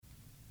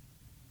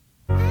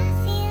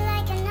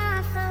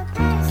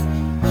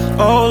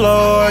Oh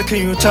Lord,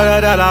 can you tell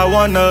her that I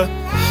want her?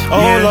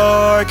 Oh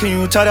Lord, can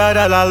you tell her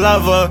that I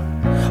love her?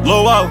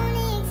 Lil' Whoa.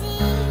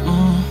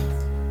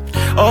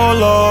 Oh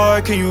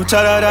Lord, can you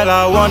tell her that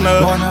I want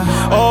her?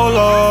 Oh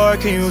Lord,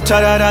 can you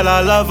tell her that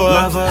I love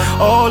her?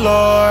 Oh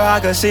Lord,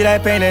 I can see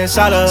that pain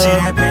inside of her.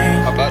 How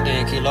about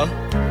that, Kilo?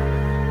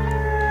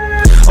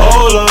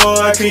 Oh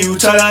Lord, can you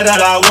tell her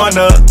that I want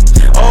her?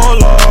 Oh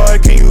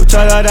Lord, can you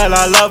tell her that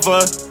I love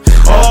her?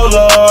 Oh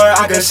Lord,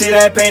 I can see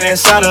that pain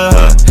inside of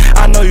her.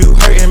 I know you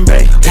hurting,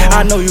 babe.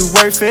 I know you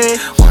worth it.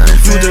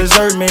 You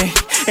deserve me.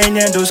 And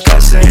you're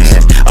discussing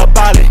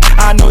about it.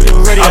 I know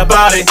you're ready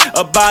about it.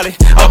 About it.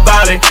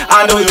 About it.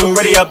 I know you're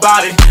ready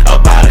about it.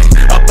 About it.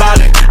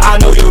 About it. I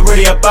know you're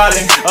ready about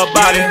it.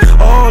 About it.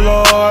 Oh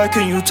Lord,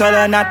 can you tell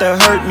her not to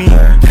hurt me?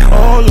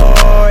 Oh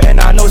Lord, and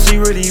I know she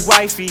really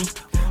wifey.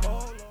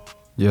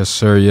 Yes,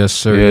 sir. Yes,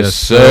 sir. Yes,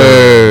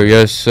 sir.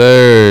 Yes,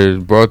 sir.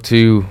 Brought to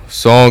you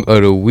Song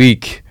of the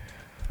Week.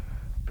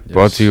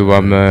 Brought to you by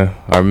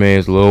our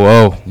man's Lil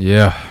O.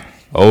 Yeah.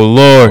 Oh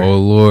Lord. Oh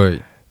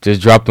Lord.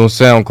 Just dropped on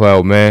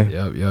SoundCloud, man.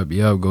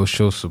 Yep. Go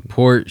show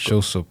support.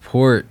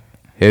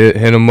 Hit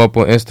him up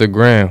on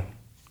Instagram.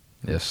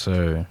 Yes,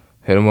 sir.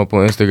 Hit him up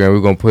on Instagram. We're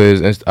gonna put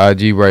his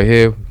IG right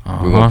here.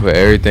 We're gonna put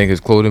everything,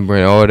 his clothing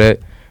brand, all that.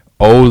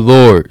 Oh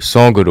Lord,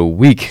 Song of the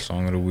Week.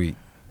 Song of the Week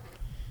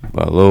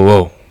by Lil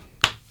O.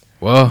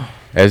 Well,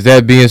 as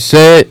that being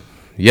said,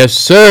 yes,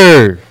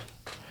 sir.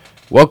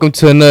 Welcome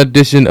to another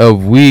edition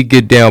of We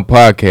Get Down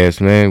Podcast,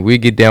 man. We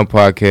Get Down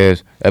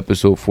Podcast,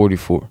 episode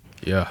 44.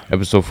 Yeah.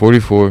 Episode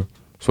 44.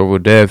 So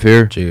with Dav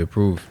here. Jay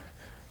approved.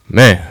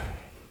 Man.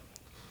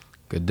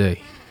 Good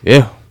day.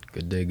 Yeah.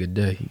 Good day.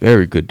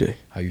 Very good day.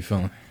 How you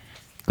feeling?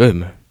 Good,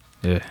 man.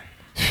 Yeah.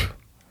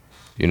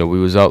 You know, we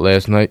was out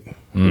last night.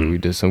 We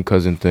did some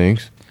cousin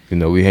things. You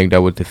know, we hanged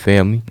out with the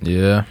family.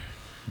 Yeah.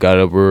 Got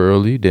up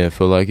early. Didn't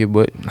feel like it,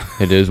 but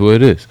it is what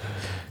it is.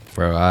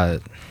 Bro, I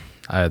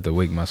had to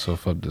wake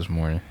myself up this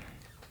morning.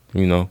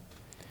 You know.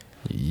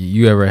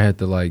 You ever had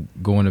to, like,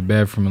 go in the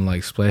bathroom and,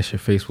 like, splash your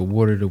face with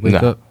water to wake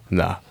up?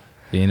 Nah.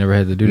 You ain't never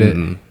had to do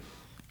that?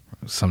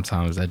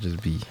 Sometimes that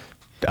just be...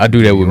 I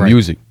do that with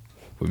music.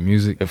 With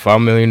music? If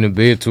I'm in the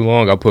bed too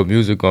long, I put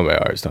music on. Like,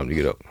 all right, it's time to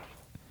get up.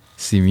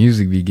 See,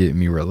 music be getting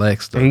me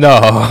relaxed, though.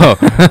 No.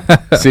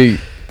 See,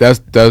 that's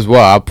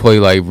why I play,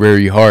 like,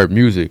 very hard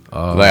music.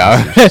 Like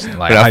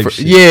hype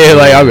shit. Yeah,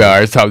 like, I'll be all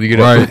right, it's time to get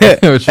up.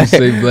 Right. What you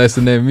say,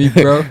 blasting at me,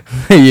 bro?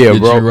 Yeah,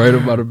 Get bro. you right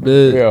up out of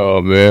bed. Yeah,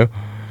 man.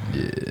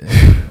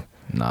 Yeah.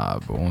 Nah,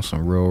 but on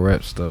some real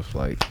rap stuff,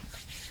 like,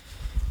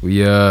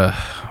 we about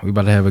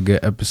to have a good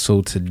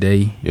episode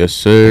today. Yes,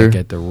 sir. Back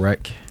at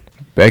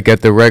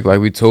the rec, like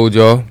we told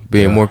y'all,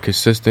 being more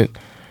consistent.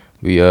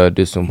 We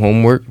did some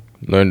homework,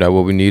 learned out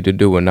what we need to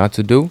do and not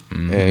to do,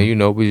 and you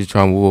know, we just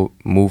trying to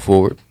move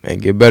forward and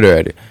get better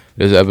at it.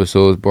 This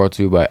episode is brought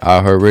to you by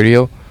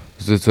iHeartRadio.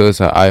 Listen to us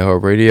on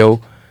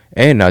iHeartRadio,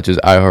 and not just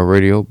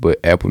iHeartRadio, but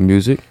Apple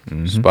Music,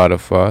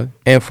 Spotify,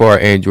 and for our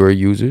Android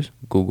users,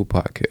 Google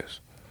Podcasts.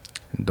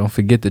 Don't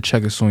forget to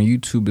check us on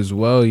YouTube as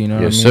well. You know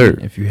what I mean? Yes, sir.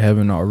 If you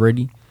haven't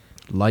already,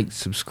 like,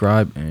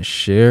 subscribe, and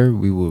share.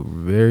 We will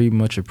very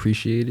much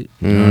appreciate it.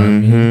 You know what I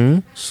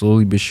mean?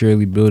 Slowly but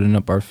surely building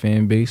up our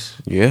fan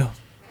base. Yeah.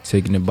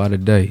 Taking it by the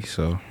day.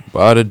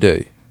 By the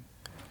day.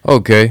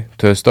 Okay,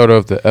 to start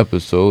off the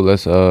episode,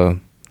 let's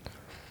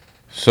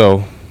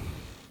so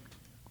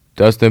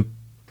Dustin,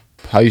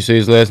 how you say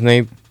his last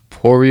name?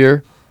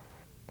 Poirier?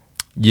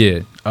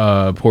 Yeah,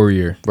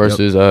 Poirier.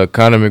 Versus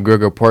Conor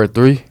McGregor Part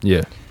 3?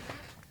 Yeah.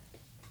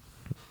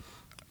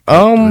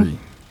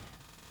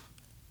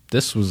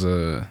 This was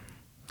I'm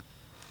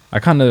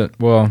gonna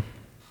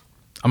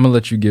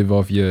let you give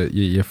off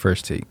your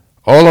first take.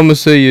 All I'm gonna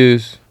say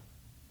is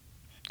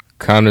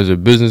Conor's a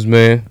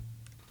businessman.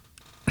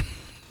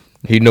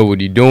 He know what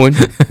he doing.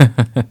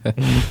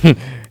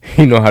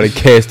 He know how to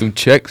cash them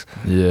checks.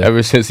 Yeah.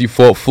 Ever since he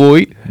fought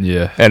Floyd.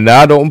 Yeah. And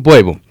I don't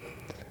blame him.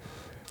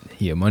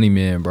 He a money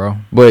man, bro.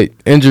 But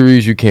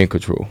injuries you can't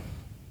control.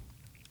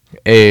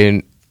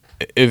 And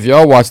if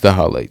y'all watch the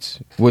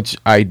highlights, which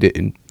I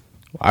didn't,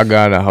 we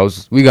got in the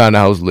house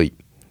late,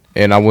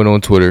 and I went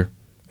on Twitter,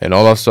 and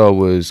all I saw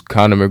was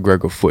Conor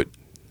McGregor foot.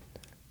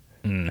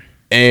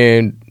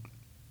 And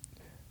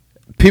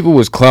people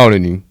was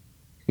clowning him,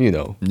 you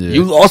know. Yeah.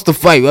 You lost the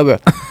fight.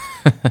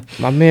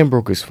 My man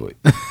broke his foot.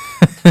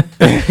 In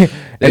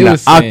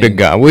the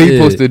octagon. What are you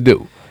supposed to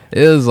do?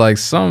 It was like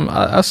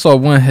I saw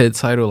one head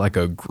title like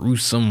a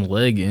gruesome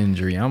leg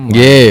injury. I'm like,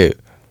 yeah.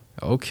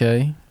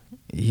 Okay.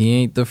 He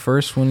ain't the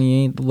first one.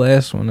 He ain't the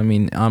last one. I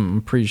mean,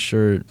 I'm pretty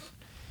sure.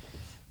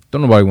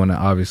 Don't nobody want to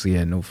obviously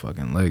had no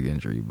fucking leg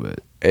injury, but.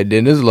 And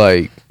then it's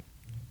like,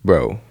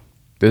 bro,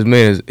 this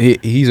man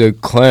he's a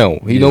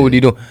clown. He know what he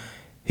doing.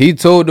 He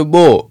told the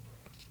bull,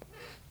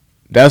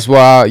 that's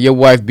why your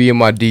wife be in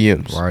my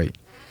DMs. Right.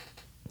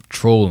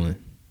 Trolling.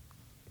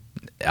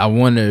 I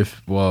wonder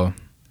if, when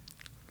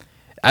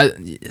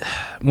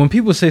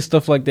people say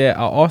stuff like that,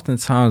 I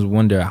oftentimes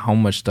wonder how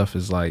much stuff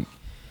is like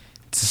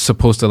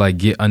supposed to like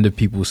get under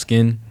people's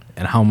skin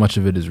and how much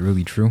of it is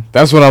really true.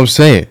 That's what I'm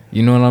saying.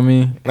 You know what I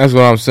mean? That's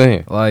what I'm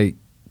saying. Like,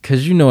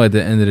 because you know at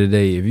the end of the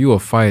day, if you a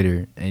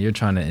fighter and you're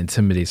trying to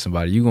intimidate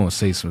somebody, you're going to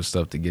say some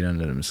stuff to get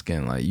under them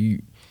skin. Like,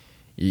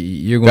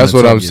 you're going to That's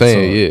what I'm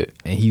saying, yeah.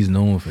 And he's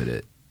known for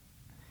that.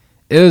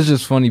 It was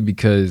just funny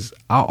because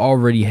I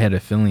already had a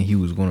feeling he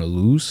was going to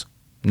lose.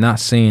 Not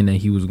saying that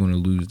he was going to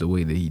lose the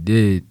way that he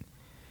did,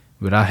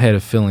 but I had a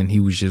feeling he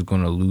was just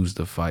going to lose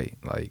the fight.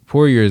 Like,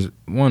 Poirier is,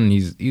 one,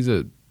 he's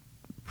a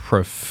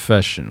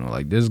professional.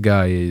 Like, this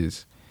guy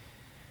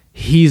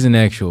he's an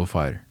actual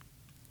fighter.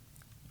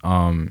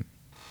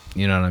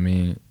 You know what I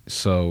mean?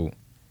 So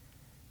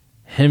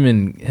him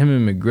and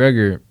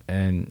McGregor,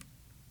 and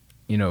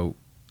you know,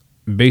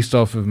 based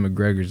off of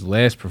McGregor's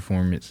last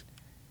performance,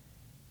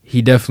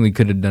 he definitely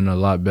could have done a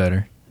lot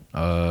better.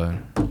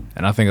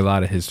 And I think a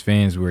lot of his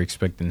fans were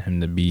expecting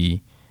him to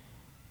be,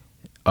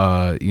 you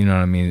know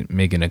what I mean,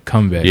 making a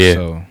comeback. Yeah.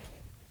 So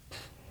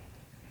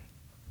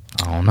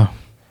I don't know.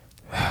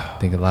 I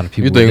think a lot of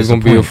people. You think it's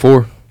gonna be a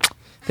 4?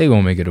 They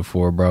gonna make it a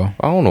 4, bro.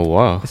 I don't know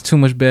why. It's too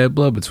much bad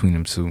blood between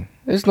them two.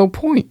 There's no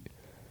point.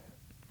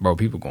 Bro,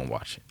 people gonna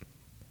watch it.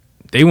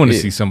 They want to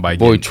see somebody.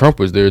 Boy, Trump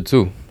was there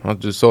too. I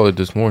just saw it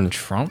this morning.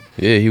 Trump?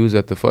 Yeah, he was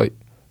at the fight.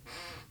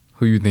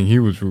 Who you think he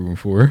was rooting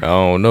for? I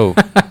don't know.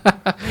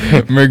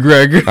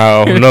 McGregor.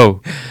 I don't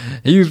know.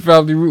 He was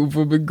probably rooting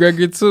for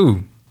McGregor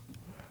too.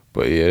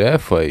 But yeah,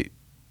 that fight.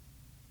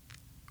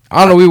 I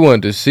don't know. We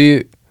wanted to see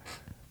it,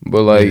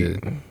 but like,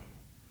 Yeah.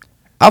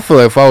 I feel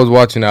like if I was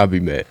watching, I'd be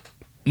mad.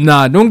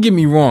 Nah, don't get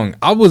me wrong.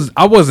 I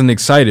wasn't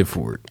excited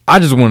for it. I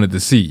just wanted to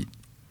see it.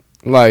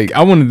 Like,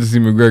 I wanted to see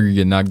McGregor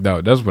get knocked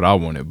out. That's what I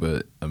wanted,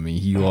 but I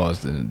mean, he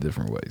lost in a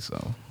different way.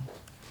 So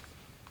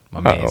my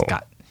man's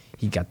got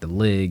the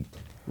leg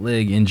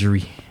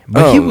injury.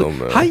 But I don't know,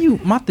 man.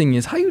 My thing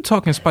is, how you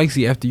talking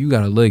spicy after you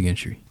got a leg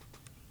injury?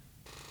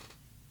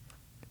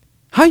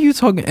 How you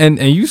talking? And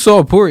you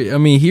saw Poirier. I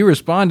mean, he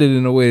responded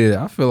in a way that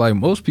I feel like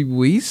most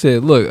people. He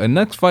said, "Look, a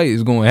next fight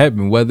is going to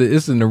happen, whether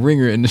it's in the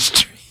ring or in the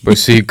street." but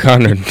see,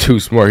 Conor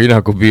too smart. He's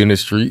not gonna be in the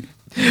street.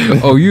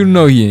 Oh, you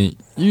know he ain't.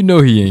 You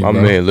know he ain't. My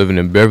bro. man living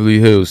in Beverly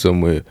Hills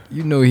somewhere,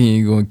 You know he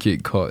ain't gonna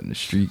get caught in the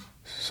street.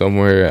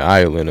 somewhere in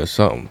Ireland or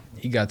something.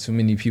 He got too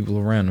many people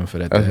around him for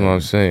that. That's what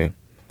I'm saying.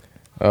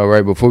 All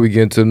right, before we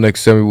get into the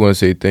next segment, we want to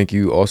say thank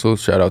you. Also,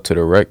 shout out to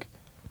the Rec.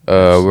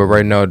 We're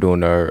right now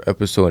doing our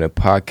episode in a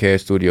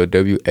podcast studio,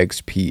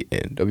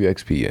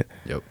 WXPN.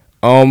 Yep.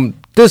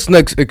 This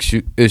next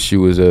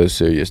issue is a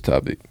serious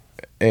topic,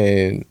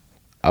 and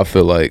I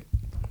feel like,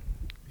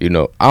 you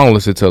know, I don't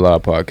listen to a lot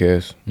of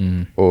podcasts,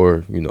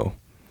 or you know,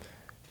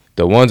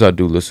 the ones I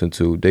do listen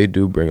to, they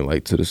do bring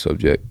light to the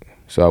subject,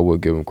 so I will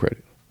give them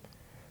credit.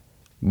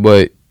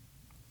 But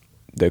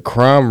the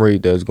crime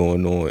rate that's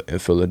going on in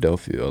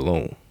Philadelphia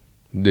alone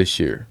this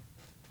year,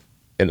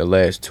 in the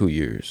last 2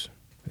 years,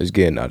 is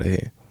getting out of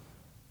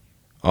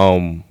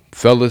hand.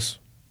 Fellas,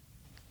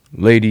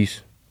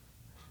 ladies,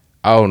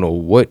 I don't know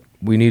what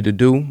we need to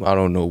do. I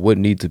don't know what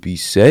needs to be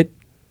said,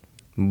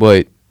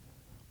 but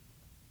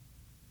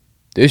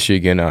this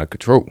shit getting out of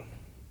control.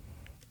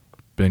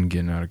 Been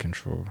getting out of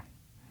control.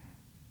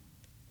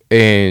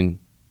 And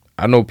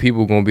I know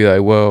people gonna be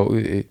like, well,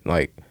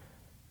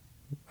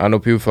 I know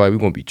people feel like we're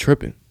gonna be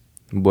tripping,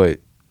 but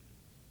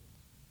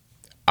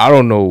I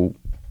don't know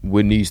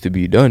what needs to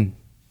be done,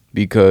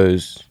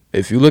 because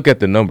if you look at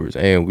the numbers,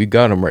 and we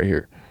got them right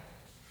here,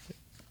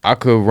 I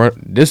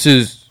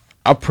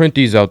print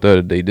these out the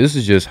other day. This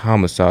is just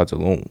homicides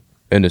alone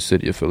in the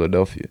city of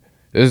Philadelphia.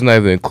 This is not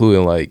even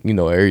including, like, you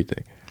know,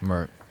 everything.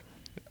 Right.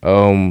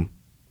 I'm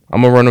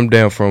gonna run them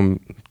down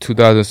from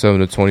 2007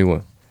 to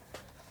 21.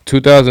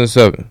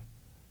 2007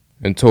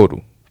 in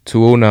total: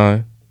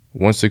 209,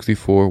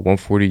 164,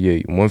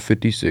 148,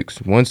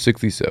 156,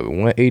 167,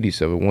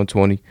 187,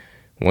 120,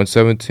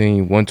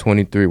 117,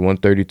 123,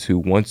 132,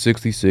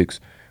 166,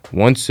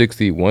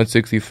 160,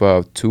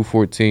 165,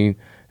 214,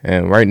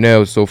 and right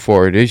now, so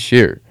far this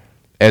year,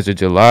 as of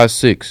July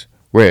 6th,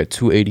 we're at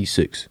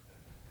 286.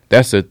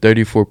 That's a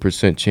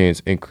 34%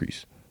 chance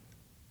increase.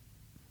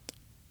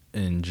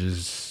 And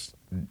just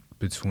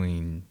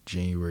between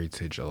January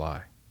to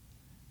July.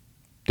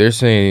 They're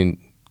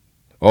saying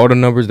all the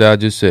numbers that I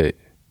just said,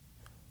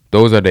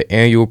 those are the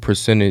annual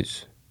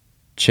percentage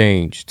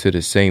change to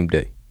the same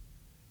day.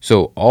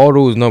 So all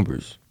those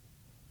numbers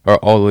are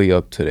all the way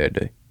up to that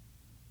day.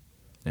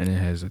 And it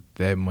has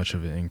that much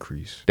of an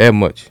increase. That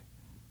much.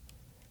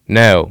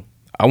 Now,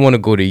 I want to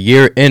go to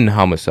year-end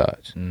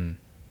homicides.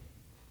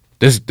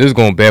 This is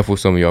going to baffle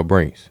some of y'all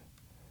brains.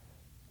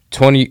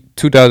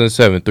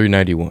 2007,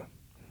 391.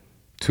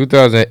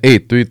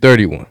 2008,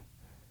 331.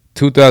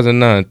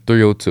 2009,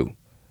 302.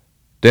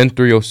 Then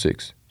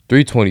 306,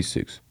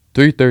 326,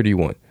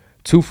 331,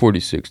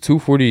 246,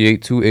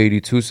 248,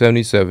 280,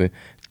 277,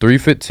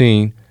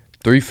 315,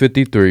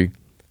 353,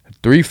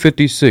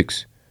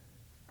 356.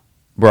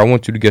 Bro, I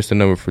want you to guess the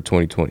number for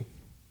 2020.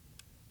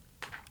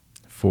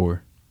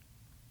 4.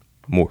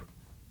 More.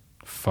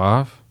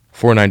 5.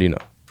 499.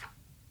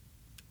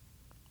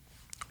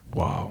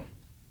 Wow.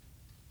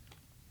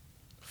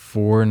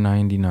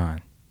 $4.99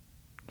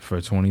 For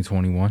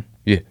 2021?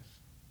 Yeah.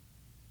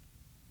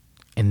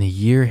 And the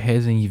year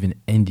hasn't even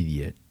ended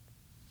yet.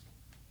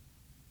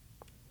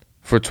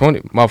 For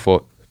 20, my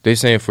fault. They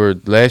saying for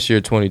last year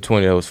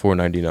 2020 that was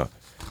 499.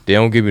 They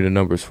don't give me the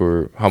numbers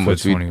for how For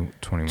much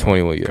 2021.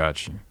 21, yeah.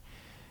 Got you.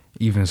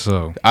 Even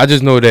so. I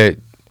just know that.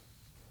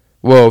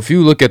 Well, if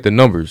you look at the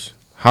numbers,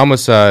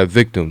 homicide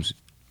victims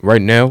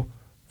right now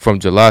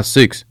from July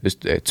 6th is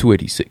at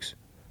 286.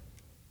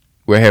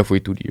 We're halfway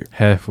through the year.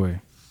 Halfway.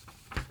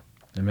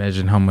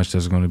 Imagine how much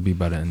that's going to be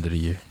by the end of the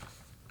year.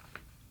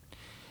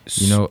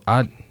 You know,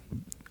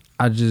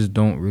 I just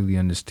don't really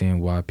understand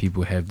why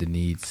people have the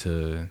need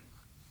to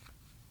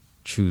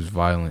choose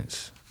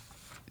violence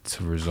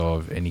to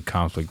resolve any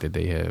conflict that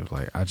they have.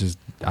 Like, I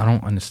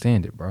don't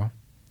understand it, bro.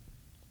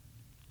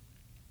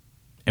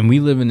 And we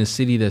live in a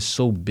city that's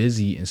so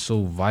busy and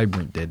so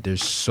vibrant that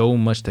there's so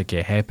much that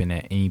can happen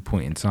at any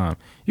point in time.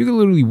 You can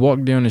literally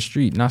walk down the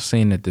street, not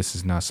saying that this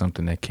is not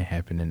something that can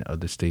happen in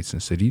other states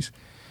and cities,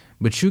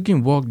 but you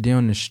can walk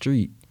down the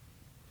street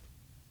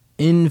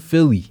in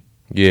Philly,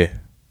 Yeah.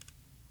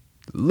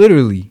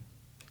 literally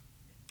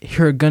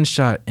hear a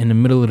gunshot in the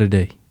middle of the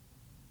day,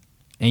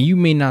 and you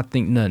may not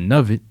think nothing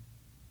of it.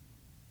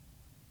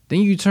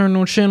 Then you turn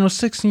on Channel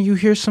 6 and you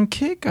hear some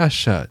kid got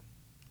shot.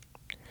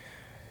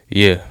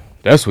 Yeah.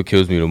 That's what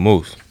kills me the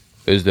most.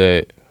 Is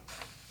that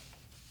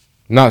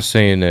not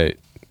saying that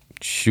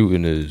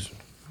shooting is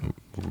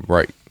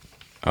right.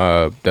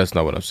 That's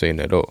not what I'm saying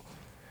at all.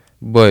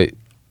 But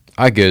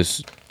I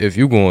guess if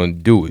you're going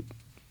to do it,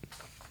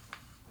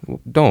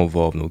 don't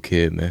involve no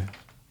kid, man.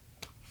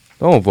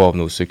 Don't involve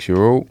no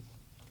 6-year-old.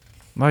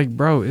 Like,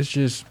 bro, it's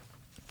just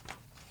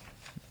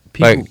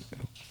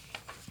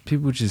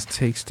people just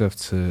take stuff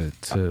to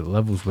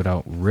levels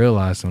without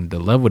realizing the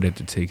level that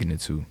they're taking it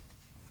to.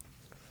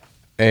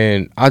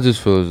 And I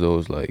just feel as though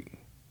it's like,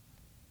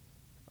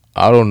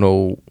 I don't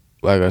know,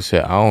 like I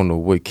said, I don't know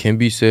what can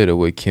be said or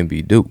what can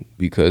be do.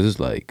 Because it's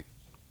like,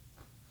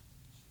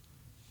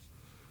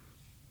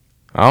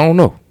 I don't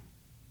know.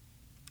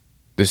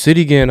 The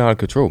city getting out of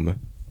control, man.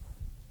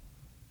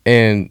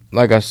 And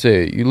like I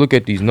said, you look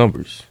at these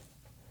numbers.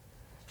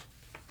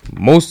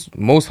 Most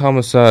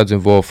homicides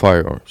involve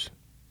firearms.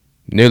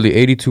 Nearly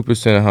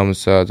 82% of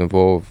homicides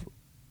involve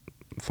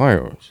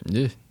firearms.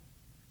 Yeah.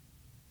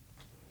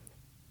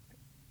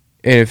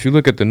 And if you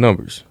look at the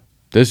numbers,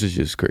 this is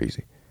just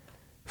crazy.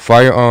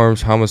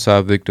 Firearms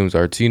homicide victims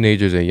are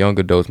teenagers and young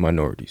adults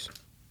minorities,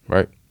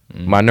 right?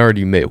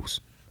 Minority males.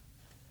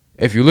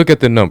 If you look at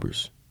the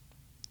numbers,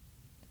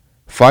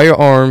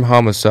 firearm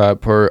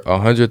homicide per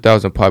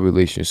 100,000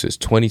 population since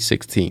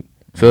 2016,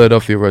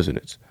 Philadelphia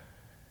residents.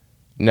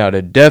 Now,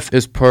 the death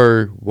is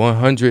per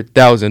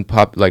 100,000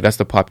 like that's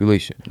the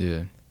population.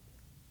 Yeah.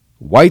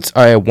 Whites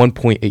are at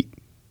 1.8.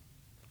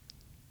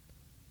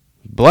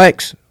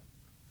 Blacks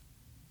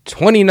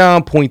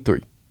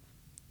 29.3.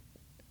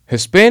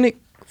 Hispanic,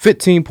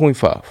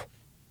 15.5.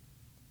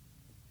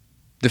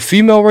 The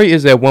female rate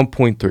is at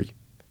 1.3.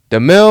 The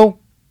male,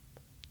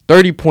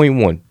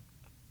 30.1.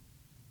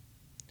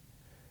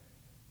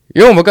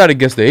 You almost got to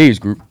guess the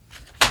age group.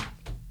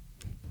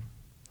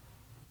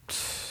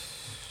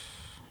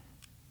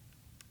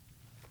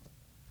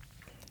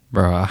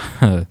 Bro,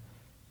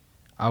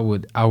 I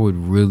would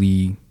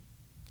really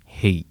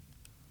hate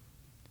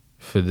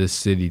for this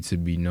city to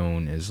be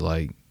known as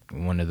like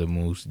one of the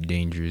most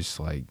dangerous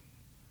like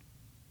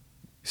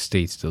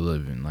states to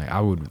live in. Like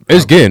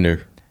Getting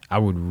there. I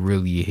would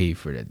really hate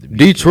for that to be.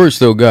 Detroit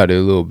still got it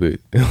a little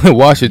bit.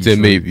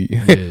 Washington Detroit, maybe.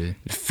 Yeah.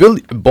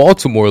 Philly,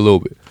 Baltimore a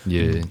little bit.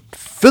 Yeah.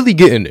 Philly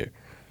getting there.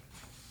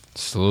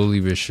 Slowly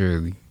but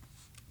surely.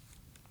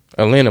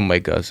 Atlanta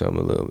might got something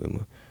a little bit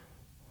more.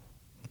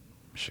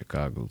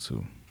 Chicago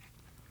too.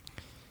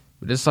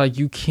 But it's like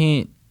you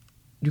can't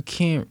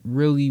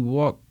really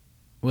walk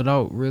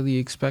without really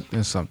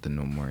expecting something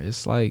no more.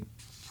 It's like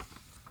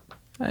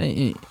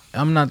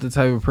I'm not the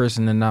type of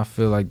person to not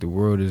feel like the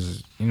world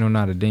is,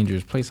 not a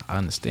dangerous place. I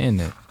understand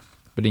that.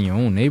 But in your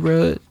own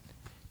neighborhood,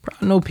 bro,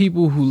 I know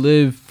people who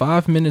live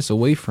 5 minutes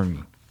away from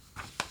me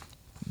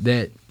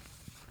that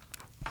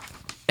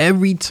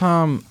every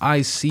time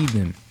I see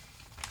them,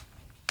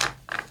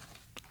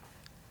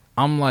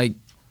 I'm like,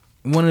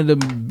 one of the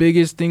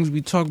biggest things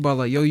we talk about,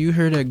 like, yo, you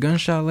heard that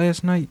gunshot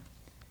last night?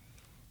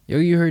 Yo,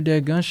 you heard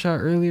that gunshot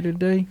earlier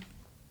today?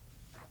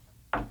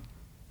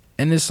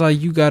 And it's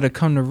like you got to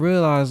come to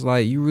realize,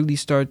 like, you really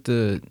start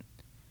to,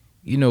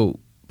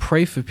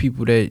 pray for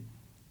people that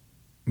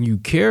you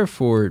care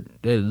for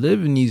that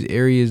live in these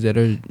areas that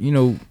are,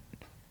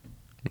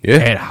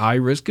 at high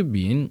risk of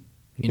being,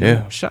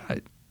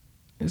 shot.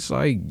 It's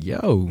like,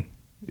 yo,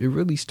 it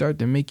really start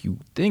to make you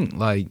think,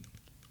 like,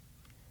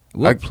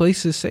 what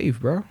place is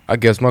safe, bro? I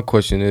guess my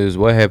question is,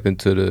 what happened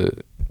to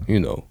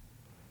the,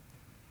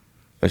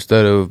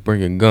 instead of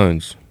bringing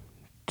guns,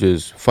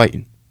 just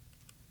fighting?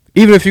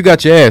 Even if you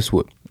got your ass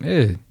whooped.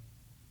 Yeah.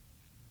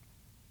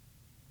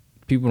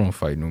 People don't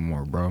fight no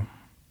more, bro.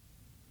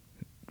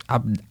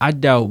 I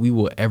doubt we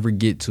will ever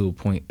get to a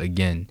point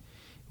again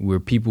where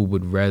people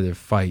would rather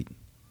fight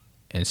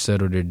and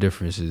settle their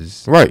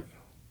differences. Right.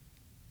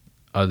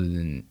 other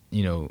than,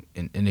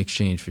 in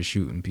exchange for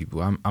shooting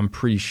people. I'm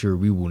pretty sure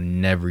we will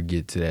never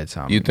get to that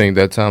time. You think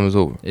that time is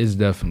over? It's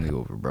definitely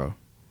over, bro.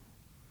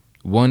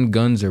 One,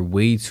 guns are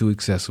way too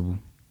accessible.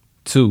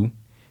 Two,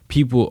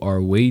 people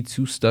are way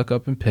too stuck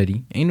up and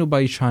petty. Ain't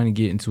nobody trying to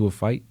get into a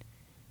fight.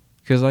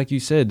 Because like you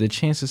said, the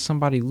chance of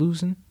somebody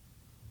losing,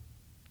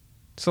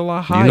 it's a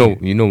lot higher.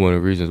 You know one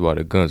of the reasons why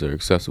the guns are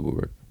accessible,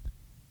 right?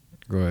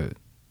 Go ahead.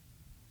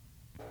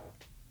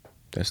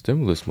 That's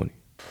stimulus money.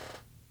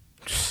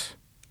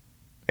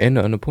 And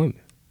the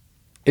unemployment.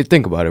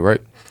 Think about it,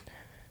 right?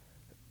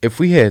 If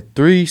we had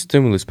 3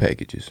 stimulus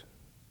packages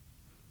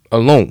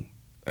alone,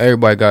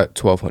 everybody got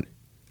 $1,200.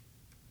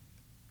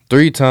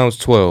 3 times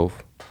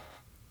 12.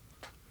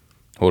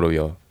 Hold on,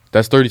 y'all.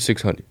 That's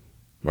 $3,600,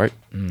 right?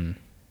 Mm.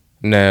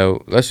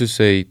 Now, let's just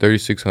say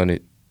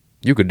 $3,600.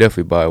 You could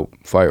definitely buy a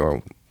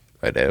firearm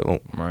at that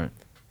alone. Right.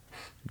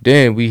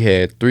 Then we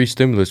had 3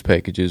 stimulus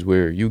packages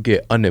where you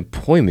get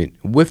unemployment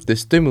with the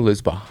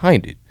stimulus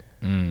behind it.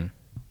 Mm.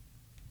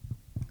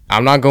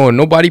 I'm not going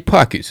nobody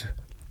pockets,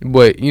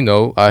 but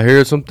I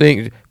heard some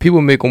things.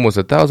 People make almost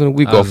 $1,000 a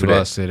week I was off of about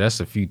that. to say that's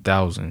a few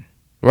thousand.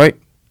 Right?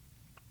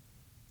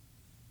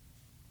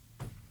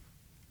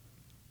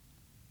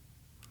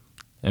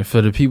 And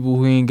for the people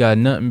who ain't got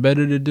nothing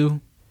better to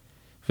do,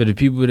 for the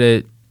people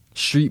that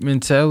street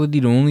mentality,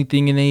 the only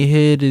thing in their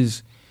head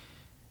is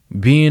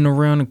being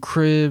around the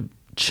crib,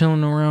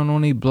 chilling around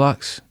on their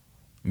blocks,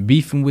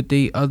 beefing with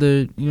they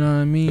other, you know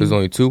what I mean? There's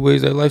only 2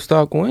 ways that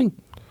lifestyle can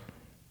win.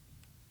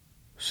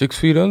 6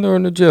 feet under or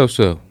in the jail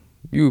cell.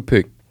 You would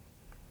pick.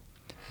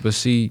 But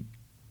see,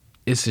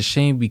 it's a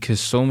shame because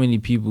so many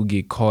people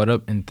get caught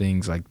up in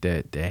things like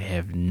that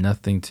have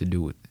nothing to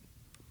do with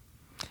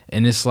it.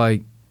 And it's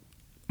like,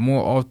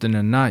 more often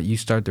than not, you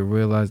start to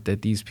realize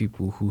that these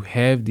people who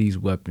have these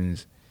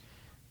weapons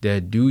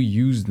that do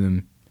use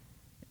them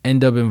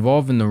end up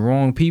involving the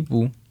wrong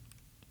people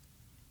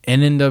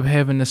and end up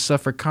having to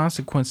suffer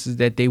consequences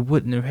that they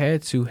wouldn't have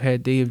had to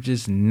had they have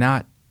just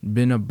not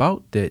been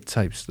about that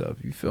type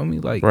stuff. You feel me?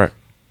 Like, Right.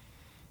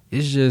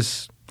 It's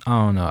just, I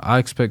don't know. I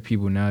expect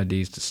people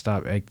nowadays to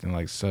stop acting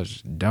like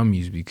such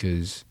dummies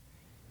because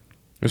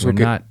It's we're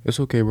okay. not. It's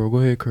okay, bro. Go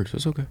ahead, curse.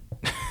 It's okay.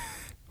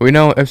 We're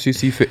not on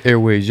FCC for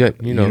Airways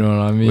yet. You know what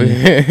I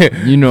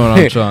mean? You know what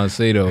I'm trying to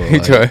say, though. He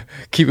Like, try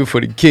keep it for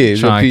the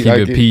kids. trying to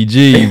keep it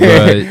PG,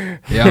 but you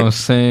know what I'm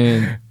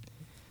saying?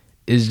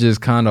 It's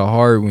just kind of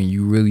hard when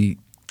you really,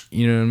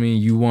 you know what I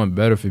mean? You want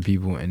better for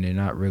people and they're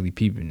not really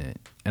peeping it.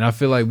 And I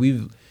feel like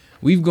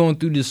we've gone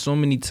through this so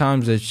many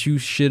times that you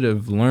should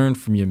have learned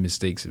from your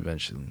mistakes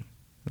eventually.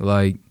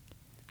 Like,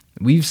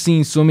 we've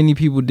seen so many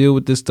people deal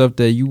with this stuff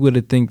that you would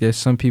have think that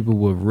some people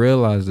would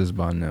realize this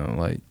by now.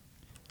 Like,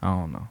 I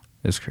don't know.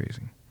 It's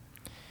crazy.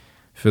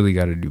 Philly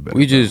got to do better.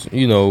 We just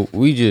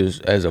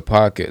as a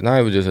podcast, not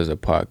even just as a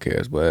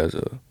podcast, but as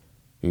a,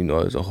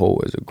 as a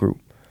whole, as a group,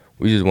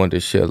 we just wanted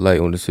to shed light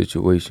on the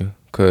situation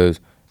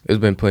because there's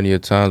been plenty of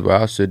times where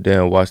I'll sit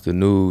down and watch the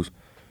news,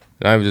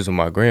 not even just with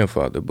my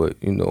grandfather,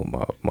 but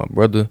my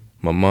brother,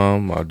 my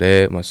mom, my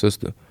dad, my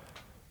sister,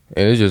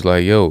 and it's just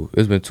like, yo,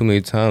 it's been too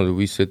many times where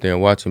we sit there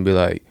and watch and be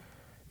like,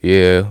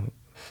 yeah,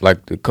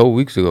 like a couple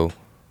weeks ago,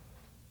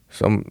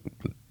 some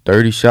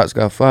 30 shots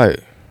got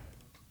fired.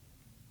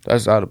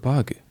 That's out of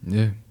pocket.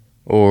 Yeah.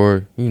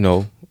 Or,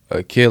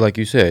 a kid, like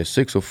you said,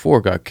 6 or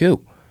 4 got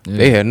killed. Yeah.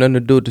 They had nothing to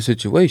do with the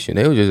situation.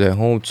 They were just at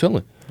home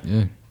chilling.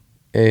 Yeah.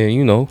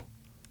 And,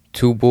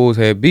 2 bulls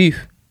had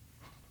beef.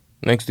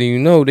 Next thing you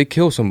know, they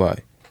killed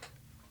somebody.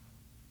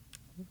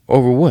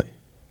 Over what?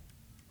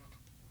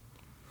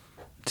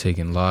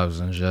 Taking lives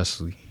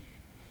unjustly.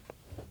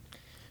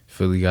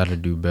 Philly got to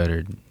do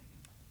better.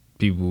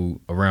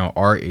 People around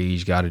our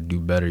age got to do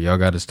better. Y'all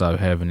got to stop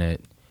having that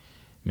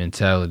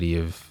mentality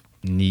of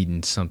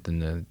needing something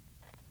to,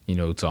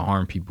 to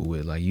harm people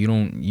with. Like, you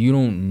don't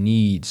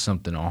need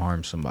something to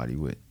harm somebody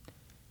with.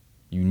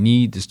 You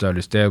need to start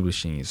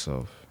establishing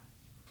yourself.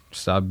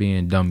 Stop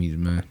being dummies,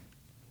 man.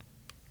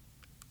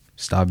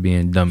 Stop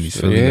being dummies.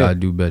 Philly gotta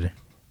do better.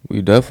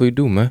 We definitely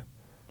do, man.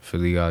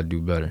 Philly gotta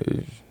do better.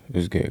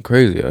 It's getting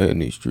crazy out here in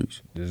these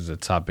streets. This is a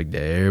topic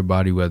that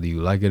everybody, whether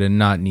you like it or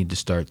not, need to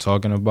start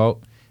talking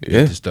about.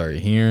 Yeah. Need to start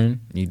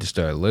hearing. Need to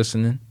start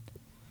listening.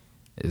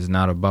 It's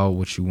not about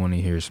what you want to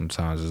hear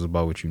sometimes. It's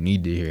about what you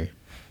need to hear.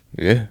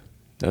 Yeah,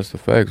 that's the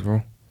facts,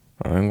 bro.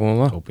 I ain't gonna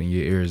lie. Open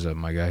your ears up,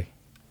 my guy.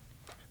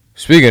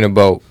 Speaking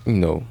about,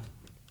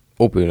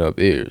 opening up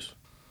ears,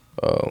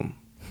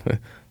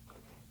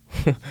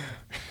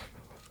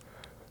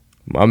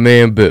 my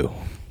man Bill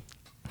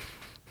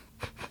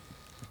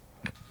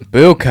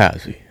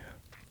Cosby.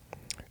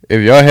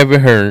 If y'all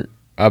haven't heard,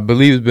 I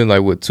believe it's been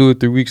like 2 or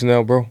 3 weeks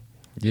now, bro.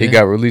 Yeah. He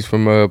got released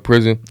from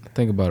prison. I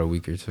think about a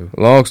week or two.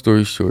 Long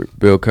story short,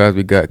 Bill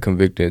Cosby got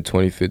convicted in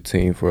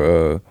 2015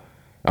 for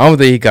I don't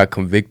think he got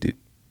convicted.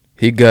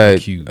 He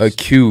got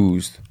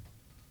accused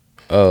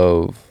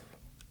of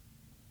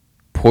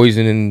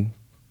poisoning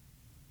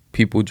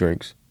people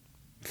drinks,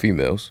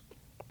 females,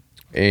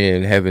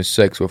 and having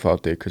sex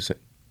without their consent.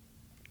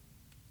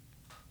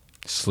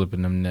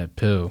 Slipping them that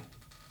pill.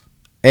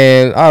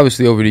 And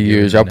obviously over the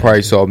years, y'all that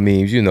probably shit. saw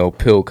memes, you know,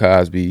 Pill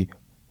Cosby,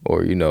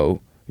 or, you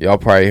know, y'all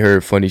probably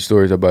heard funny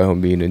stories about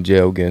him being in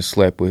jail, getting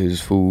slapped with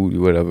his food,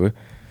 or whatever.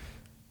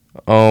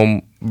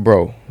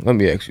 Bro, let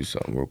me ask you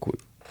something real quick.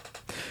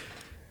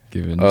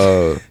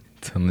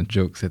 Telling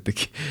jokes at the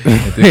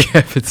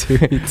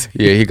cafeteria. too.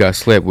 Yeah, he got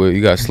slapped with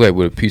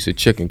a piece of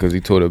chicken because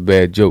he told a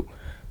bad joke,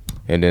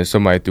 and then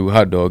somebody threw a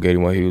hot dog at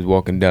him while he was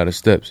walking down the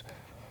steps.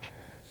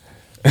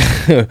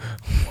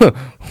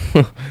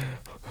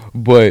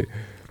 but,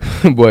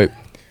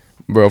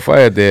 bro, if I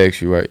had to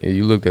ask you, right, and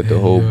you looked at the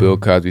whole Bill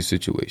Cosby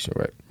situation,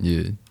 right?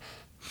 Yeah.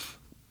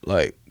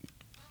 Like,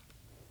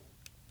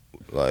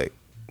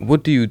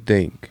 what do you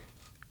think?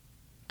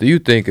 Do you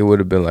think it would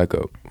have been like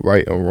a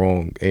right or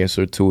wrong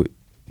answer to it?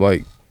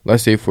 Like,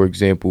 let's say, for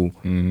example,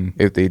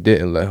 if they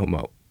didn't let him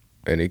out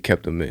and they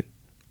kept him in,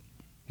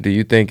 do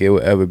you think it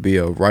would ever be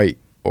a right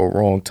or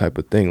wrong type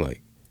of thing?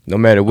 Like, no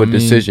matter what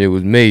decision it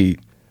was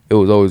made, it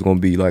was always going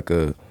to be like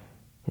a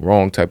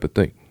wrong type of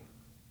thing.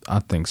 I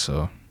think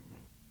so.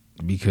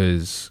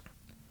 Because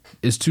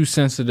it's too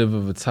sensitive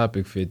of a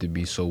topic for it to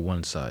be so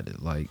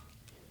one-sided. Like,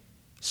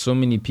 so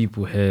many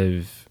people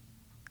have,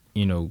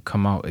 you know,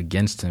 come out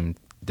against him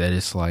that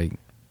it's like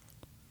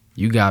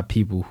you got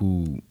people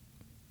who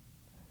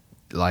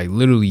like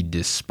literally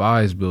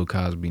despise Bill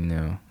Cosby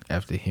now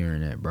after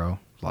hearing that, bro.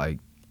 Like,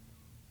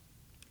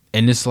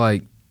 and it's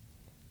like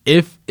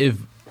if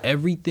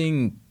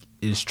everything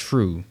is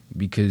true,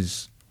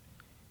 because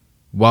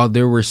while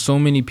there were so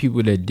many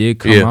people that did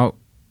come out,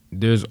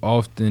 there's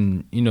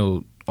often, you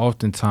know,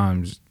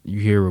 oftentimes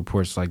you hear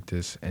reports like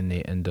this and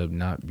they end up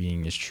not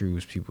being as true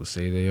as people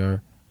say they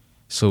are.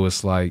 So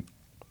it's like,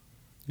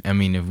 I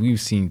mean, if we've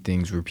seen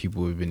things where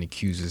people have been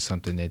accused of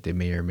something that they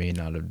may or may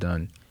not have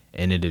done,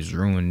 and it has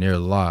ruined their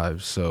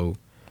lives, so...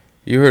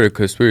 You heard a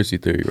conspiracy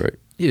theory, right?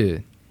 Yeah.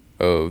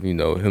 Of, you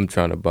know, him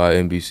trying to buy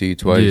NBC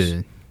twice.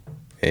 Yeah.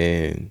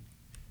 And,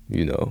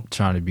 you know...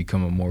 Trying to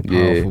become a more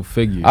powerful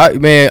figure. I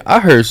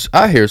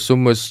hear so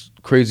much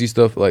crazy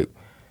stuff. Like,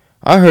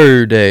 I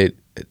heard that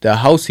the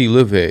house he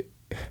lived at,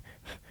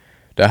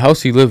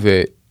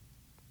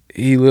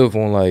 he lived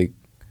on, like,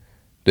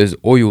 this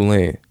oil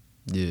land.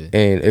 Yeah.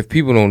 And if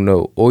people don't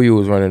know,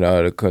 oil is running out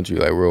of the country,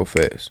 like, real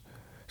fast.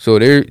 So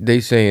they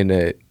saying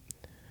that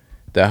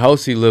the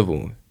house he live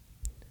on,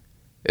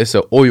 it's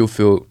an oil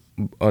field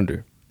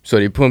under. So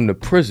they put him to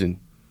prison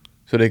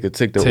so they could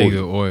take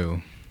the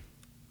oil.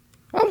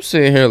 I'm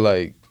sitting here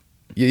like,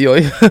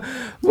 yo,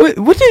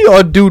 what do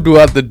y'all do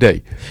throughout the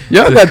day?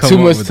 Y'all got too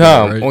much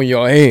time on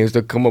your hands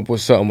to come up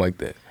with something like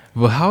that.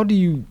 But how do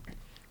you,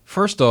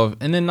 first off,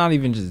 and then not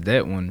even just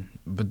that one,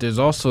 but there's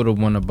also the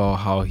one about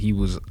how he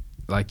was,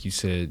 like you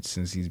said,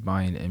 since he's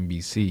buying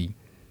NBC,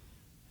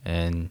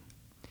 and,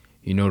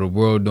 you know, the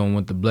world don't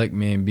want the black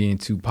man being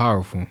too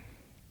powerful.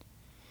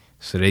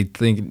 So they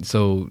think,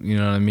 so, you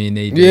know what I mean?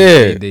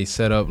 They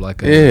set up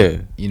like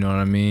a, you know what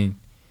I mean?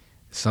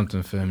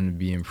 Something for him to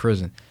be in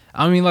prison.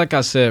 I mean, like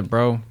I said,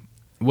 bro,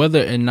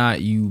 whether or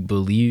not you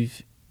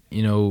believe,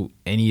 you know,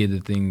 any of the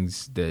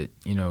things that,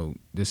 you know,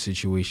 this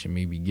situation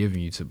may be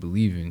giving you to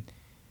believe in,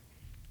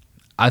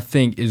 I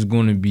think is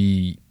going to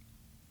be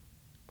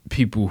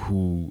people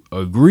who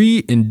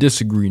agree and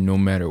disagree no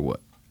matter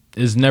what.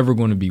 It's never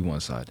going to be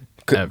one-sided,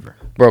 ever.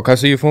 Bro, can I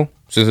see your phone?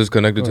 Since it's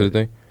connected to the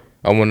thing.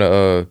 I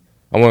wanna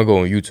go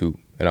on YouTube,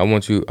 and I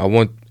want you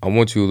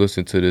to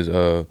listen to this.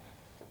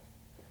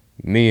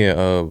 Me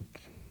and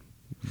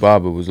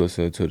Baba was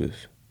listening to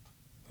this.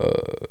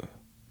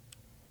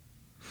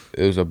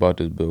 It was about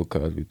this Bill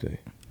Cosby thing,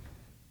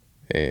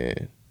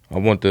 and I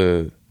want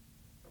the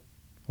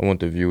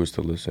viewers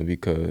to listen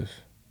because,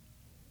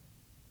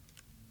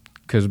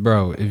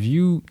 bro,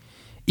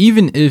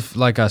 even if,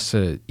 like I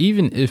said,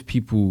 even if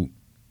people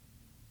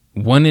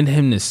wanted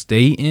him to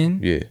stay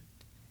in,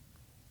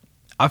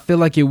 I feel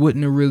like it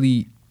wouldn't have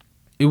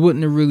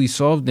really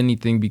solved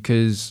anything,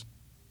 because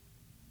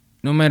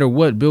no matter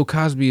what, Bill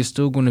Cosby is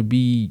still going to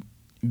be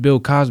Bill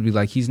Cosby.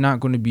 Like, he's not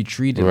going to be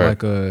treated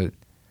like an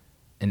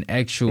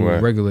actual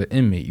regular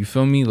inmate. You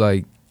feel me?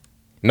 Like,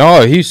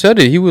 no, he said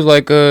it. He was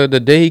like,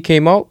 the day he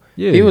came out,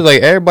 he was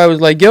like, everybody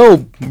was like, yo,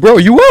 bro,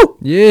 you out?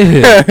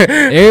 Yeah.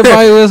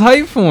 Everybody was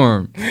hyped for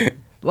him.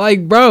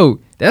 Like, bro,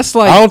 that's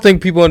like, I don't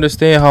think people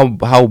understand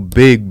how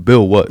big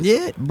Bill was.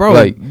 Yeah, bro.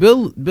 Like,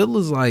 Bill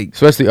is like,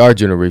 especially our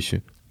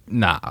generation.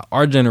 Nah,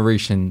 our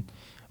generation,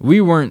 we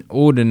weren't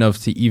old enough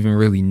to even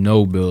really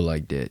know Bill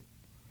like that.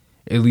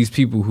 At least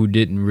people who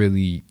didn't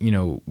really, you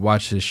know,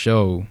 watch the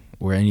show,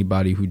 or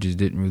anybody who just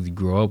didn't really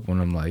grow up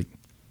on him, like,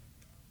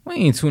 we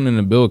ain't tuning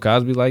to Bill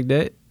Cosby like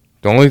that.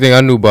 The only thing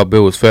I knew about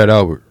Bill was Fat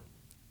Albert.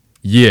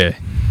 Yeah.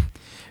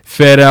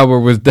 Fat Albert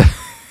was that.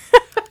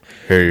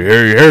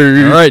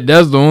 Hey. All right,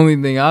 that's the only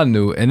thing I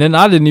knew. And then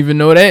I didn't even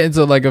know that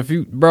until like a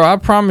few... Bro, I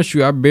promise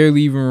you, I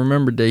barely even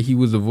remembered that he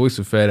was the voice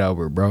of Fat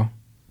Albert, bro.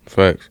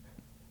 Facts.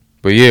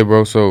 But yeah,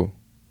 bro, so,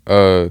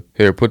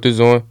 here, put this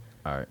on.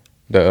 All right.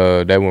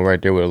 That one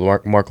right there with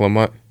Mark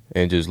Lamont,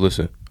 and just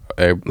listen.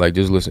 Like,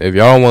 just listen. If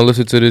y'all don't want to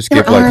listen to this,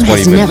 skip Your like arm 20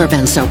 has minutes. never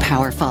been so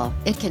powerful.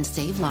 It can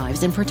save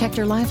lives and protect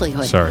your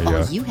livelihood. Sorry, All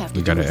y'all. you have to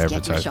We do got an is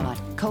get your advertisement.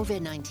 shot.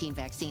 COVID-19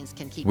 vaccines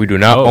can keep We do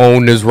not Oh.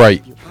 own this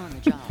right. you on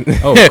the job.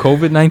 Oh,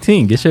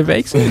 COVID-19. Get your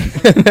vaccine.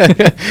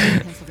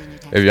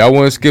 If y'all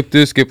want to skip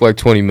this, skip like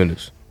 20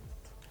 minutes.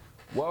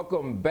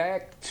 Welcome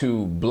back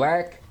to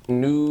Black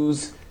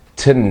News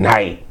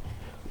Tonight.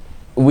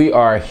 We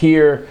are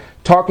here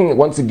talking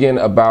once again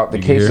about the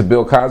case of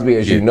Bill Cosby.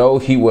 As you know,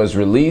 he was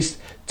released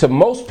to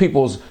most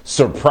people's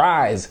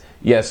surprise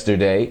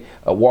yesterday,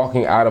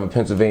 walking out of a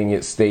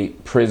Pennsylvania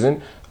state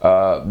prison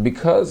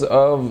because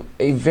of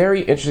a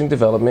very interesting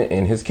development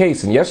in his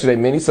case. And yesterday,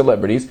 many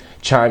celebrities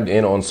chimed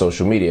in on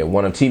social media.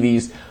 One of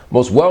TV's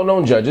most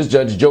well-known judges,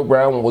 Judge Joe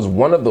Brown, was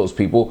one of those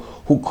people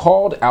who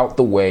called out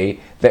the way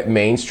that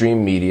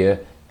mainstream media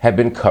had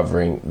been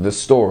covering the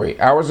story.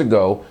 Hours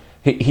ago,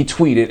 he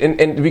tweeted,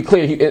 and to be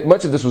clear,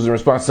 much of this was in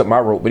response to something I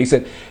wrote, but he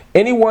said,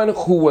 anyone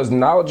who was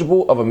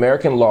knowledgeable of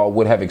American law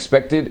would have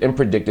expected and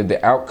predicted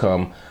the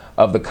outcome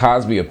of the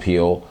Cosby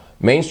appeal.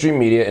 Mainstream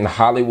media in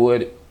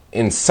Hollywood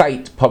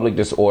incite public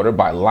disorder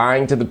by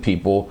lying to the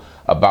people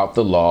about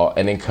the law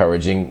and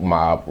encouraging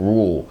mob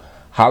rule.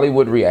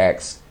 Hollywood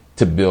reacts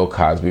to Bill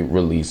Cosby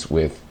release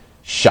with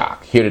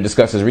shock. Here to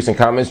discuss his recent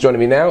comments, joining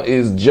me now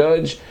is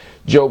Judge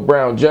Joe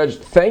Brown. Judge,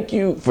 thank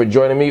you for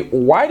joining me.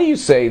 Why do you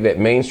say that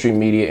mainstream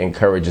media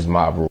encourages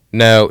mob rule?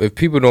 Now, if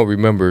people don't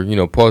remember,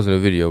 pausing the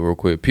video real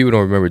quick, people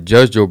don't remember,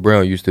 Judge Joe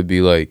Brown used to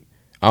be like,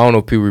 I don't know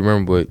if people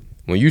remember, but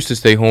when you used to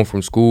stay home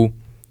from school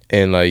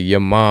and like your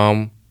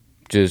mom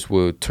just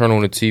would turn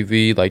on the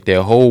TV, like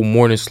that whole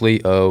morning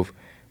slate of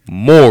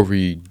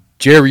Maury,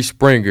 Jerry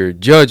Springer,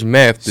 Judge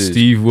Mathis,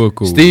 Steve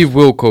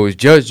Wilkos,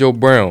 Judge Joe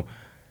Brown.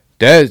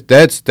 That's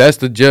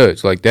the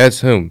judge. Like,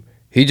 that's him.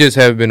 He just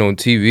haven't been on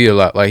TV a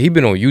lot. Like, he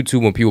been on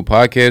YouTube on people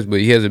podcasts, but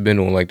he hasn't been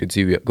on like the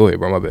TV. Go ahead,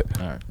 bro. My bad.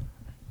 All right.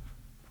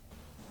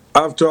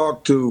 I've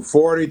talked to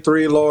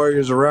 43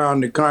 lawyers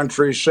around the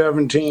country,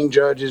 17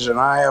 judges, and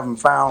I haven't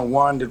found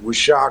one that was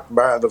shocked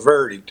by the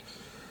verdict.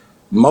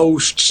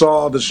 Most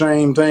saw the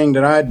same thing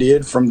that I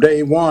did from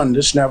day one.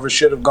 This never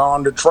should have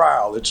gone to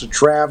trial. It's a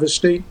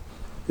travesty.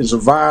 It's a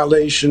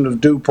violation of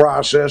due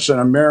process and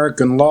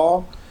American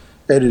law.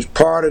 It is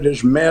part of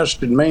this mess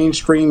that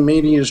mainstream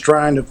media is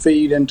trying to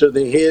feed into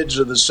the heads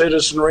of the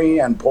citizenry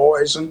and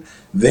poison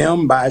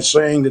them by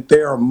saying that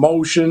their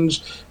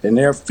emotions and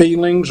their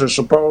feelings are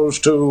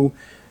supposed to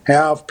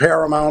have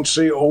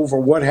paramountcy over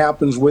what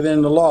happens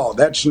within the law.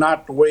 That's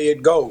not the way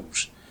it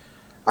goes.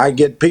 I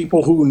get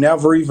people who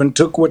never even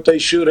took what they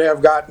should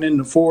have gotten in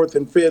the 4th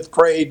and 5th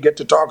grade get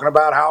to talking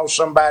about how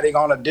somebody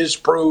going to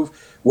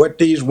disprove what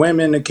these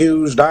women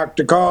accuse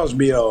Dr.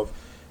 Cosby of.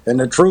 And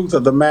the truth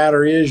of the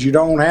matter is you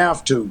don't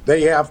have to.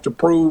 They have to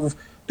prove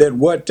that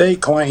what they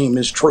claim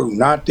is true,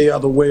 not the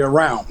other way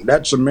around.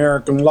 That's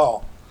American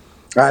law.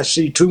 I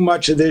see too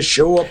much of this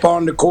show up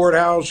on the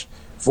courthouse,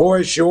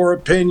 voice your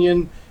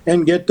opinion,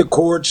 and get the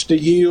courts to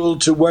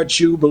yield to what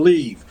you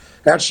believe.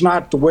 That's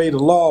not the way the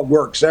law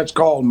works. That's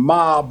called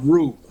mob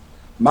rule,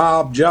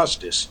 mob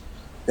justice.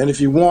 And if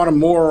you want a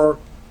more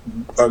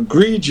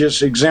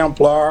egregious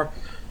exemplar,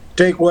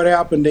 take what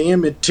happened to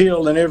Emmett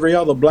Till and every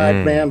other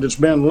black man that's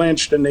been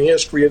lynched in the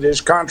history of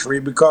this country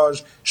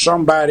because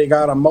somebody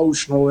got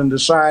emotional and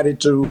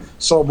decided to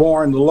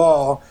suborn the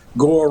law,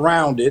 go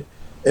around it,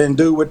 and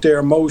do what their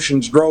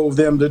emotions drove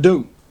them to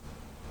do.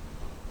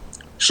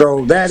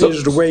 So that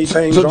is the way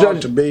things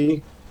ought to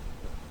be.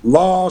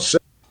 Law says.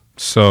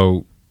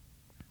 So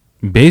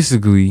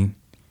basically,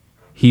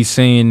 he's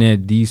saying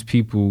that these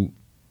people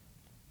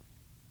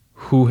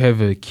who have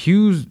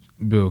accused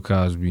Bill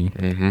Cosby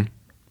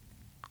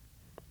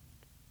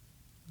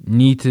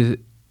need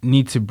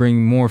to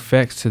bring more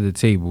facts to the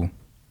table.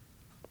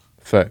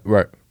 Fact,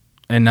 right.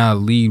 And not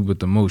lead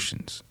with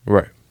emotions.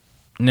 Right.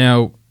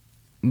 Now,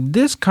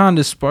 this kind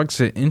of sparks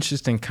an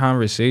interesting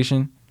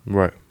conversation.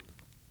 Right.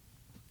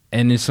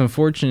 And it's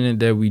unfortunate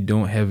that we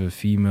don't have a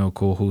female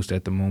co-host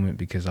at the moment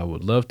because I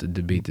would love to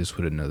debate this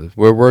with another.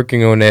 We're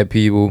working on that,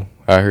 people.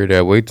 I heard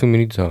that way too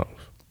many times.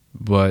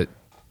 But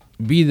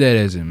be that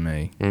as it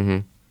may,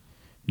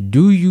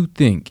 do you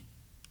think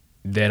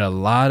that a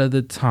lot of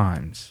the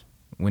times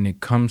when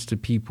it comes to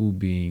people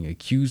being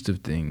accused of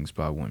things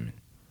by women,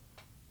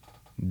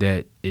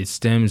 that it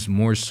stems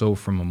more so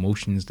from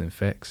emotions than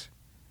facts?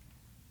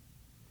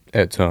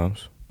 At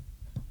times.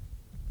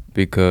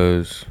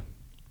 Because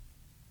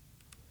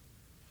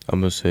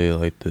I'm going to say it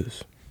like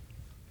this.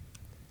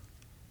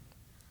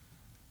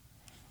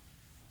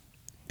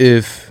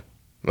 If,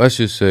 let's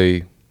just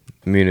say,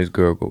 me and this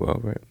girl go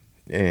out, right?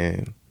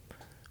 And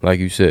like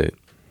you said,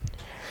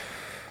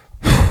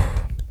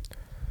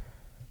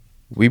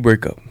 we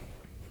break up,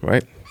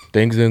 right?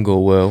 Things didn't go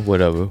well,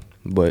 whatever,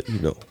 but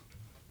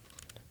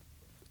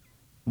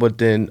But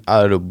then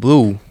out of the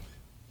blue,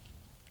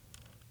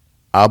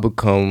 I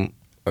become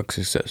a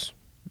success,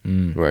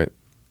 right?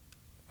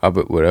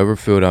 Whatever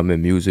field I'm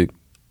in, music,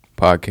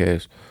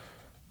 podcast,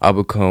 I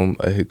become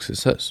a big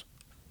success.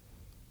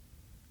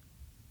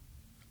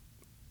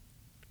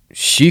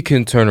 She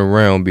can turn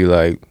around and be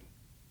like,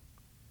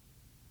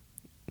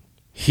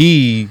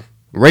 he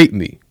raped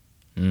me.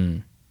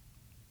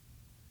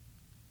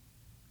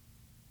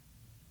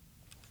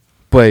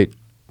 But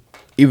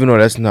even though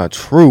that's not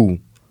true,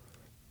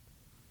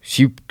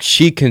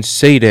 she can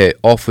say that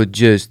off of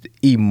just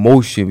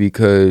emotion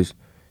because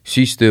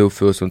she still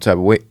feels some type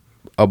of way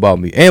about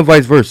me, and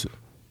vice versa,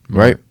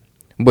 right?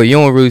 But you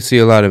don't really see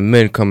a lot of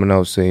men coming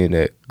out saying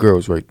that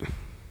girls raped them.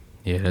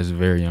 Yeah, that's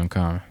very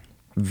uncommon.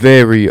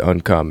 Very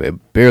uncommon,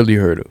 barely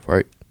heard of,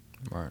 right?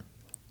 Right.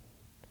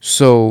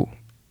 So,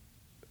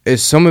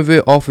 is some of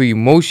it off of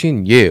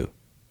emotion? Yeah,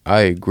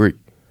 I agree.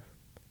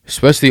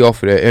 Especially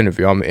off of that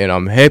interview.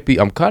 I'm happy.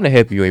 I'm kind of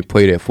happy you ain't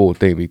play that full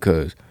thing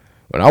because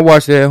when I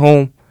watched that at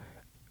home,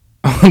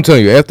 I'm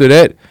telling you, after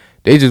that,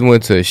 they just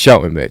went to a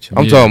shouting match.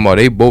 I'm talking about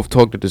they both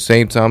talked at the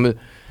same time.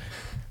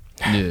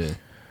 Yeah.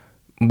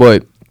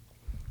 But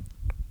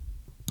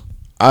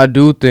I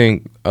do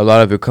think a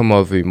lot of it come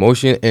off of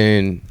emotion,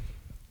 and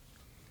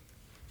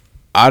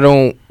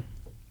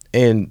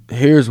and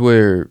here's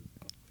where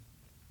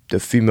the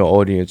female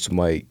audience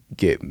might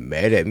get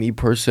mad at me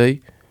per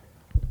se.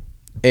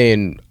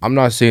 And I'm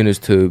not saying this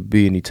to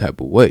be any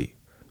type of way,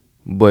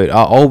 but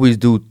I always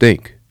do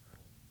think,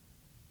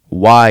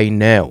 why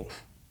now?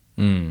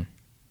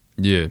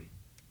 Yeah.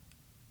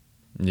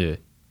 Yeah.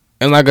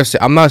 And like I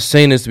said, I'm not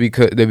saying this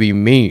because to be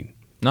mean.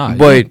 Nah.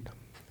 But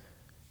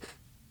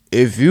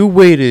if you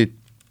waited,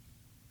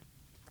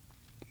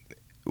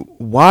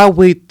 why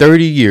wait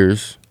 30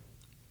 years,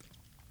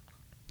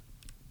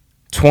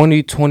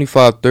 20,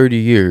 25, 30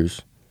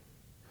 years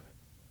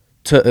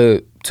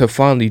to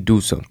finally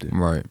do something?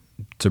 Right.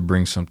 To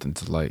bring something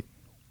to light.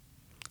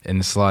 And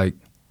it's like,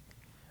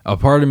 a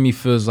part of me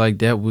feels like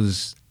that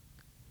was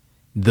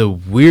the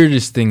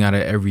weirdest thing out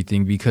of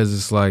everything, because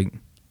it's like,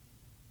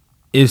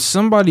 if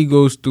somebody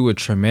goes through a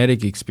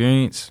traumatic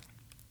experience,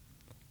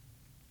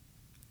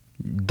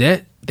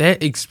 that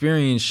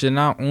experience should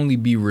not only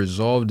be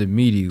resolved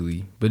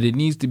immediately, but it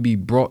needs to be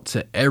brought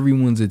to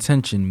everyone's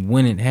attention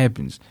when it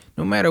happens,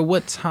 no matter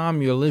what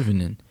time you're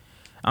living in.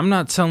 I'm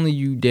not telling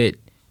you that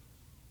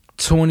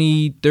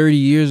 20, 30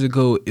 years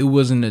ago, it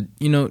wasn't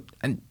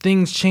and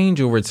things change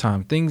over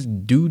time. Things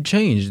do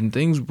change, and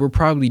things were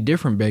probably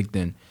different back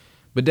then.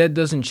 But that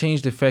doesn't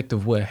change the fact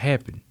of what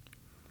happened.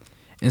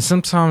 And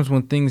sometimes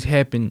when things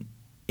happen,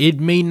 it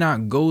may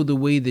not go the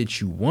way that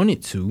you want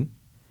it to.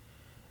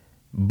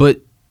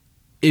 But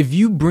if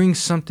you bring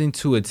something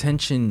to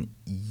attention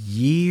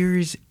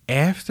years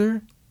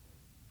after,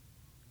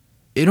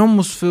 it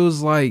almost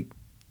feels like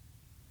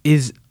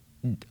is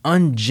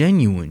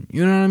ungenuine.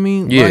 You know what I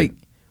mean? Yeah. Like,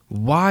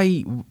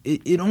 why?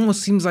 It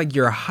almost seems like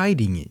you're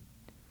hiding it.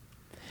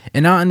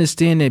 And I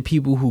understand that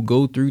people who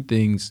go through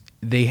things,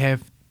 they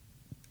have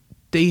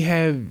to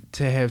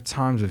have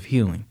times of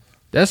healing.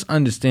 That's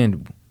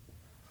understandable.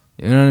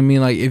 You know what I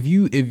mean? Like, if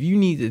you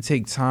need to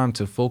take time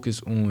to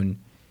focus on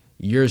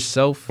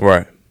yourself,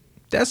 Right.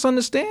 that's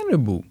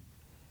understandable.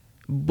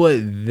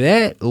 But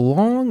that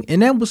long,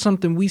 and that was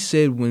something we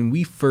said when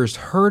we first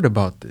heard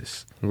about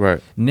this.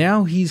 Right.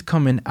 Now he's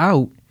coming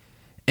out,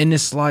 and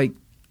it's like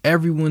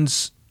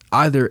everyone's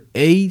either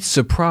A,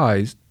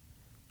 surprised,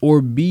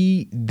 or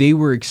B, they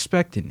were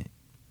expecting it.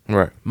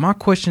 Right. My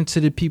question to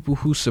the people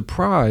who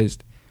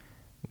surprised,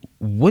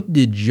 what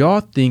did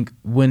y'all think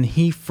when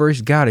he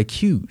first got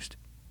accused?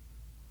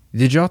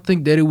 Did y'all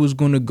think that it was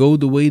going to go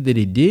the way that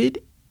it did?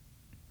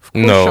 Of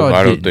course No, y'all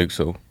I don't didn't. think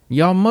so.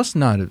 Y'all must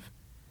not have.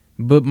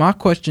 But my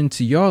question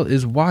to y'all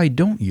is, why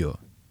don't y'all?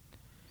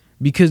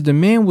 Because the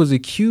man was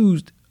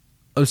accused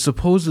of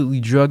supposedly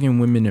drugging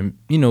women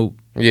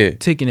and,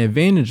 taking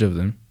advantage of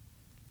them.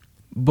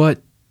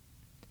 But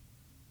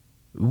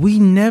we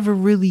never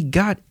really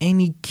got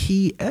any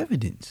key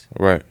evidence.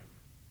 Right.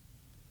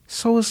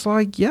 So it's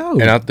like, yo.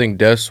 And I think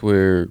that's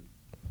where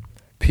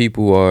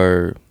people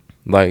are,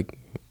 like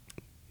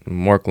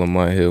Mark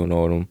Lamont Hill and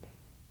all them,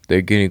 they're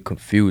getting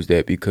confused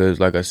at, because,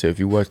 like I said, if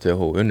you watch that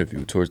whole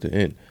interview towards the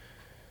end,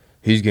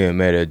 he's getting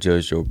mad at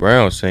Judge Joe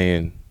Brown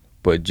saying,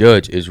 but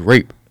Judge, is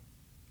rape.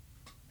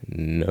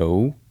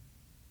 No,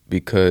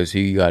 because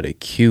he got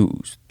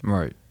accused.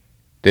 Right.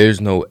 There's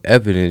no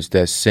evidence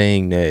that's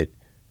saying that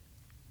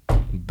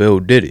Bill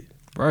did it.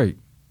 Right.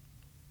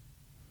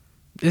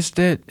 It's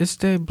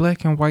that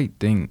black and white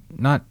thing,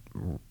 not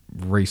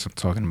race I'm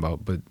talking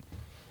about, but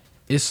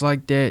it's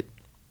like that.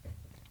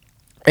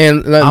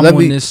 And I'm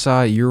on this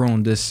side, you're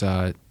on this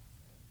side.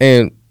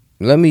 And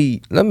let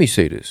me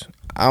say this.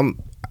 I'm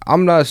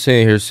not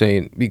sitting here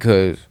saying,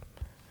 because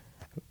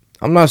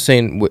I'm not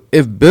saying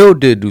if Bill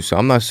did do something,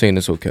 I'm not saying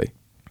it's okay.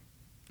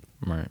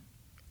 Right.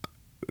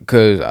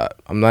 Because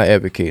I'm not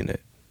advocating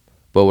it.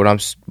 But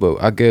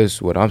I guess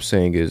what I'm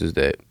saying is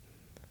that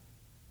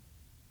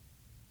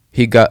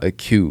he got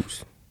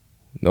accused.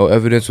 No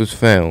evidence was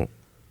found.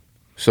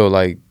 So,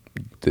 like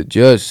the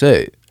judge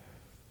said,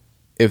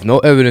 if no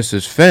evidence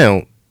is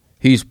found,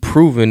 he's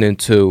proven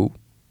innocent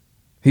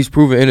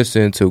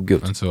until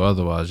guilty. Until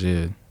otherwise,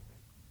 yeah.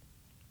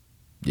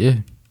 Yeah.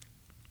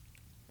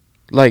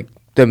 Like,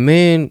 the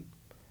man,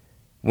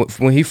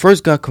 when he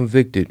first got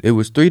convicted, it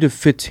was 3 to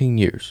 15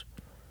 years.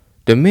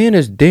 The man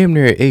is damn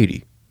near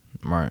 80.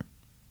 Right.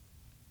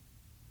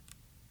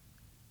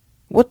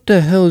 What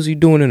the hell is he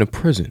doing in a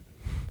prison?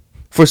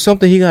 For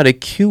something he got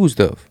accused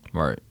of.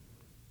 Right.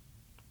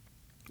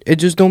 It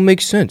just don't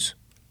make sense.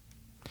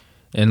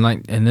 And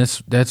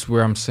that's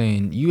where I'm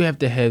saying you have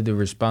to have the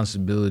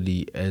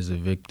responsibility as a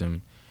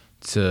victim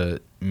to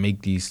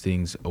make these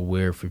things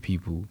aware for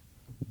people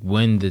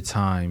when the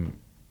time,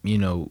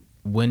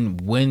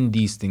 when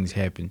these things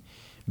happen.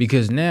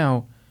 Because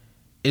now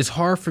it's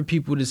hard for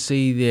people to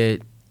say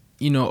that,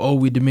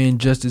 we demand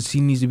justice,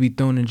 he needs to be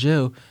thrown in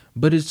jail,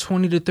 but it's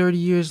 20 to 30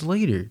 years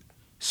later.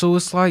 So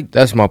it's like,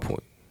 that's my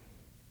point.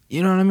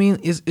 You know what I mean?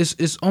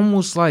 It's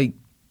almost like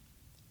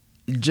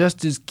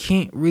justice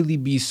can't really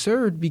be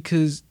served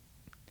because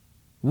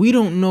we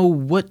don't know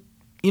what,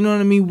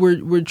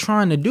 we're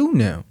trying to do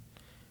now.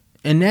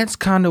 And that's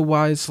kind of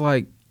why it's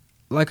like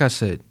I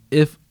said,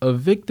 if a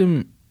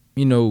victim,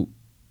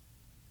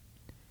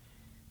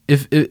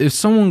 if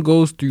someone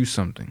goes through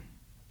something,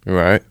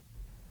 right,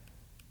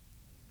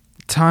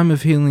 time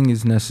of healing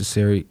is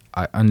necessary.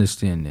 I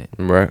understand that.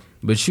 Right.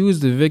 But you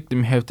as the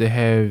victim have to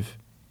have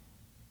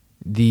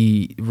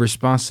the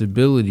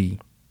responsibility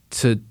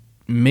to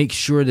make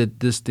sure that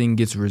this thing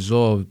gets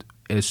resolved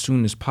as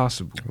soon as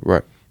possible.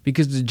 Right.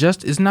 Because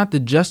it's not the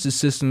justice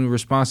system's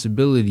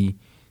responsibility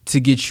to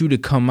get you to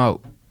come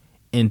out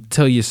and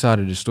tell your side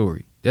of the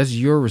story. That's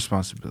your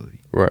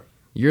responsibility. Right.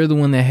 You're the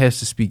one that has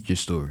to speak your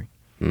story.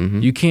 Mm-hmm.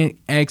 You can't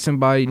ask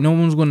somebody, no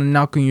one's going to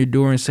knock on your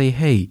door and say,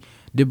 hey,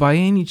 did by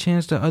any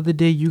chance the other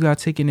day you got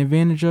taken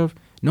advantage of?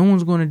 No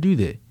one's going to do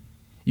that.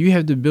 You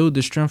have to build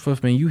the strength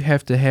up and you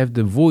have to have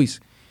the voice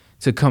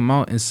to come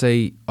out and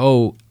say,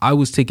 oh, I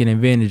was taken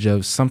advantage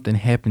of. Something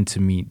happened to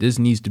me. This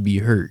needs to be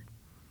heard.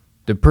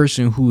 The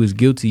person who is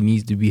guilty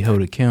needs to be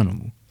held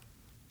accountable.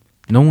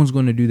 No one's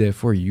going to do that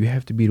for you. You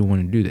have to be the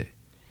one to do that.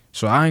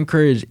 So I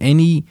encourage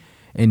any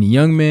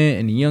young man,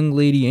 any young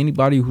lady,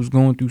 anybody who's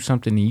going through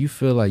something and you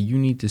feel like you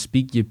need to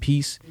speak your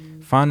piece,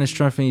 find the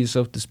strength in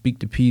yourself to speak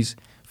the piece,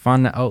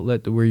 find the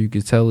outlet to where you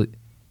can tell it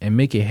and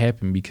make it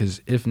happen. Because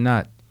if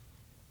not,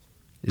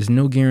 there's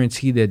no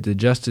guarantee that the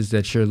justice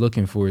that you're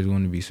looking for is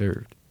going to be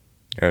served.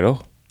 At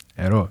all.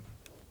 At all.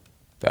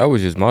 That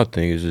was just my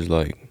thing. It's just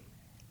like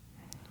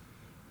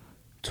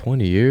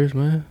 20 years,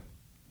 man.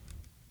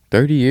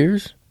 30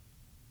 years?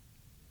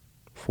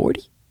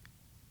 40?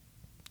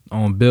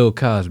 On Bill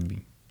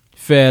Cosby.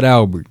 Fat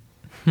Albert.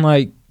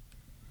 Like,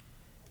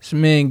 this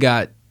man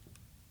got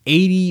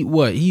 80,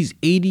 what? He's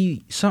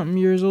 80-something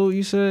years old,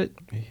 you said?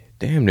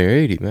 Damn near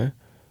 80, man.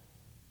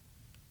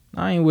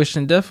 I ain't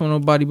wishing death on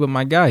nobody but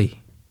my guy.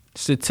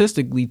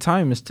 Statistically,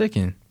 time is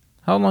ticking.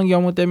 How long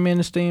y'all want that man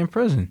to stay in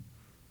prison?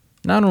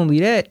 Not only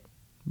that,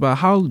 but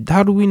how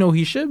do we know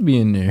he should be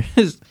in there?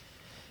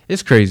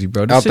 It's crazy,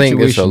 bro. I think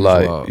it's a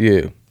lot.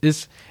 Yeah.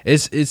 It's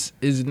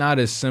not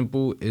as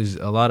simple as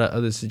a lot of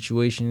other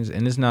situations,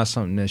 and it's not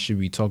something that should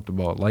be talked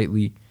about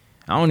lightly.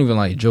 I don't even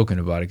like joking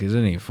about it because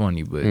it ain't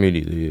funny. But me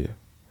neither. Yeah.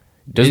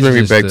 Just bring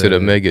me back to the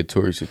Megan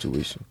Tory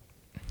situation.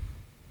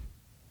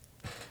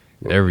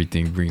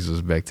 Everything brings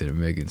us back to the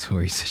Megan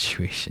Tory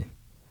situation.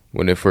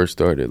 When it first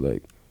started,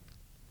 like,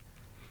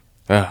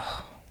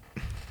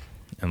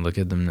 and look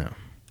at them now.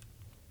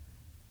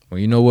 Well,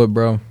 you know what,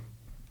 bro?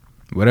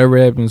 Whatever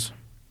happens,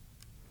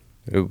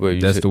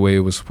 that's the way it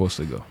was supposed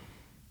to go.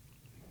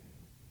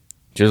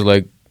 Just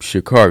like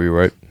Sha'Carri,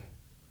 right?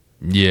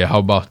 Yeah, how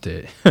about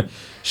that?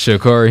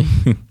 Sha'Carri.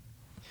 Man,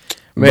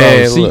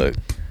 bro, see, look.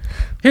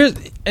 Here's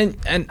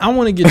and I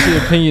want to get your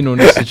opinion on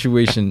this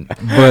situation,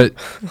 but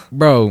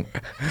bro,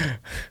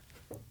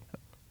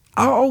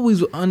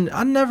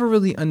 I never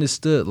really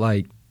understood,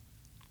 like,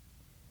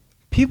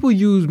 people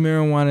use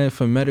marijuana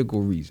for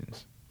medical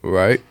reasons.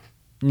 Right.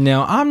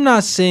 Now, I'm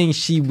not saying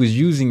she was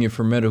using it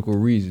for medical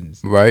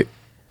reasons. Right.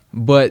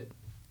 But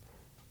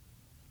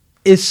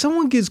if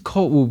someone gets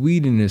caught with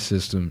weed in their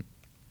system,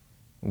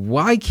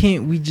 why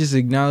can't we just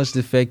acknowledge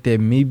the fact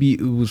that maybe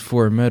it was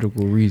for a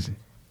medical reason?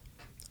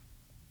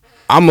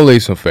 I'm going to lay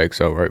some facts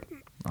out, right?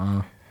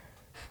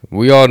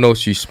 We all know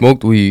she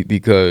smoked weed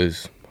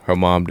because her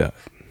mom died.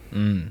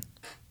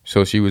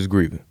 So she was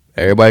grieving.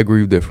 Everybody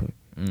grieved different.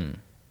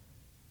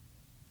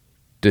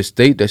 The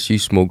state that she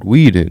smoked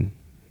weed in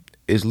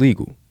is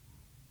legal.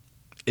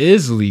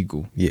 Is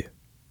legal? Yeah.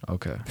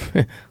 Okay.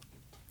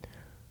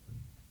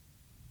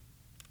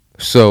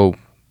 So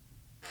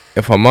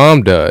if her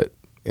mom died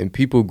and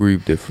people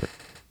grieve different,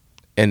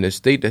 and the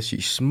state that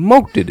she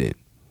smoked it in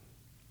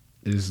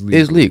is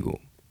legal.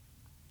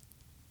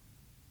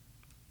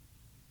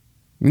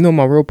 You know what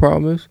my real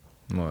problem is?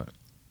 What?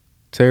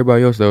 To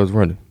everybody else that was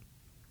running.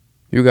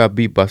 You got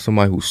beat by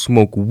somebody who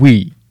smoked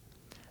weed.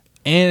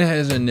 And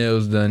has her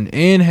nails done,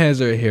 and has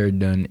her hair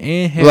done,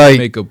 and has like,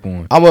 makeup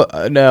on.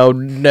 Now,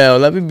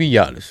 let me be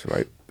honest,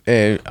 right?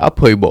 And I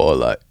play ball a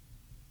lot.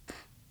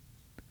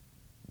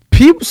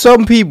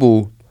 Some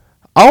people,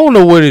 I don't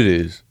know what it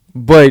is,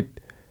 but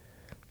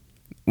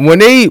when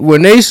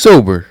they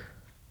sober,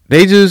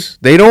 they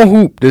don't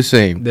hoop the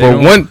same.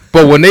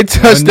 But when they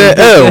touch that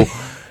L,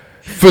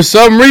 for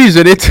some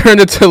reason, it turned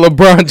into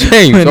LeBron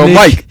James or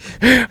Mike.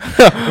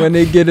 When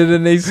they get it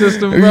in their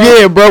system, bro.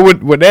 Yeah, bro.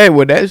 With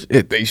that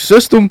shit, they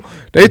system,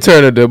 they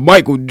turn into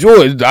Michael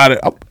Jordan. Damn.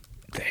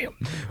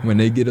 When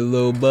they get a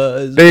little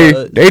buzz,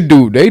 They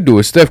do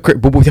a Steph Curry.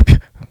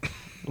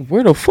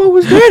 Where the fuck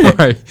was that?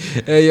 Right.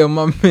 Hey, yo,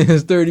 my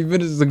man's 30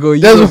 minutes ago.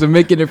 You wasn't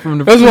making it from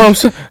the That's what I'm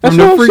saying. That's from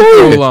the what free I'm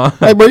throw saying. line.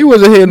 Like, bro, you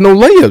wasn't hitting no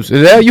layups.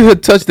 Is that you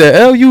had touched that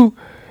L? You,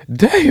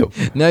 damn.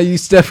 Now you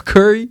Steph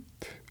Curry.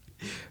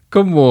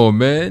 Come on,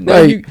 man.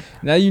 Now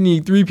you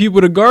need 3 people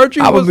to guard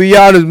you. I'm gonna be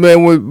honest,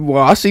 man. When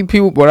I see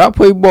people, when I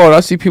play ball, and I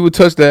see people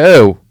touch the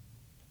L.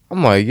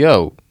 I'm like,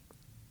 yo,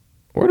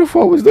 where the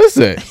fuck was this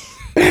at?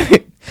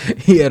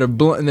 He had a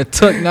blunt in the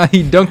tuck. Now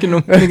he dunking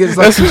them niggas.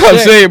 That's like what I'm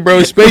Shaq. saying,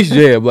 bro. Space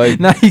Jam, like,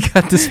 Now he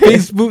got the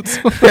space boots.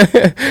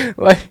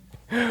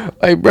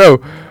 like,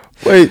 bro,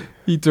 wait.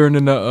 He turned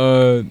into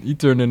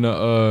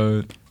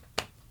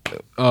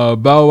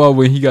Bow Wow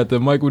when he got the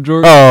Michael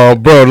Jordan. Oh,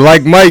 bro,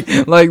 like Mike.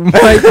 Like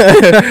Mike.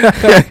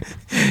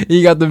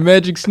 He got the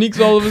magic sneaks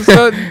all of a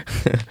sudden.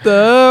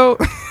 The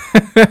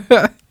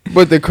hell?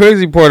 But the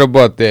crazy part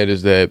about that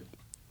is that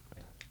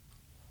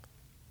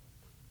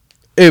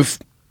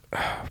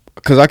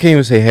because I can't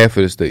even say half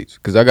of the states,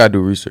 because I gotta do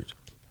research.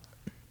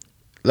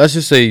 Let's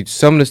just say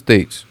some of the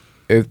states,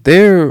 if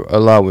they're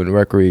allowing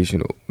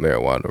recreational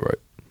marijuana, right?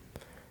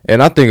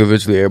 And I think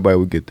eventually everybody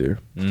would get there.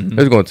 Mm-hmm.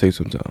 It's gonna take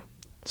some time,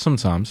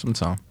 Sometime.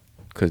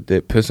 because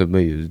that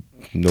Pennsylvania is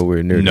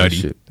nowhere near that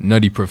shit.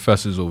 Nutty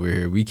professors over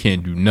here. We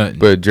can't do nothing.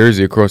 But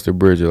Jersey across the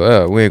bridge,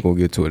 we ain't gonna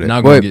get to it.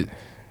 Not gonna get.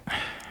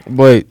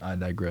 But I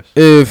digress.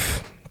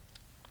 if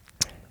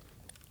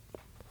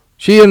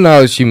she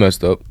acknowledged she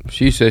messed up,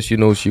 she said she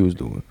knows what she was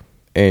doing,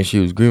 and she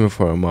was grieving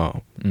for her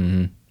mom.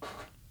 Mm-hmm.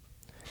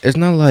 It's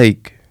not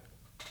like,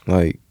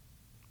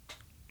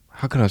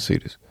 how can I say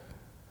this?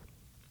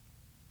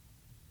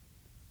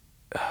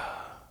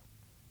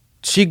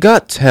 She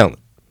got talent.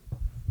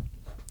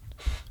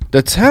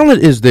 The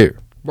talent is there.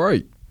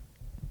 Right.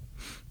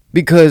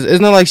 Because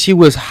it's not like she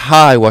was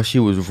high while she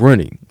was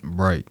running.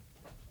 Right.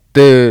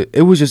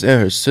 It was just in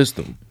her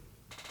system.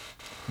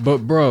 But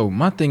bro,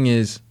 my thing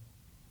is,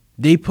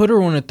 they put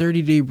her on a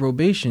 30-day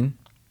probation,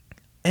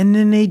 and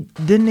then they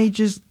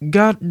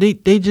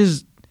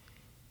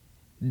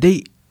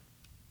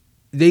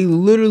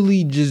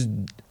literally just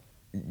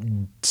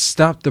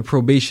stopped the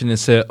probation and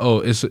said, "Oh,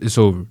 it's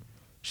over.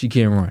 She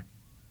can't run."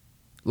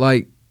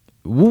 Like,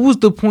 what was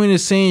the point of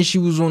saying she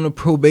was on the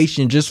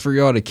probation just for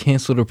y'all to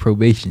cancel the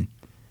probation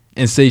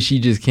and say she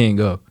just can't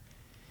go?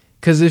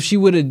 Because if she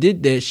would have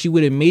did that, she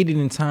would have made it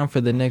in time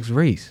for the next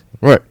race.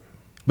 Right.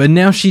 But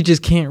now she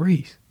just can't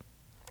race.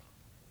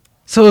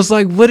 So it's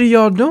like, what are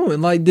y'all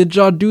doing? Like, did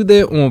y'all do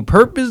that on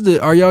purpose?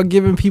 Are y'all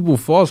giving people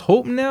false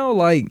hope now?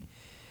 Like,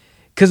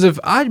 because if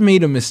I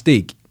made a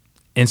mistake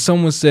and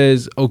someone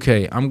says,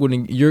 okay,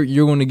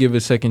 you're gonna give a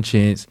second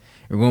chance,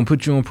 we're gonna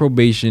put you on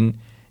probation,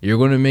 you're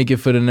gonna make it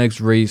for the next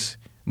race,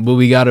 but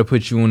we gotta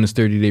put you on this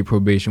 30-day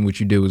probation. What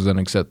you did was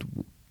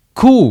unacceptable.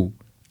 Cool.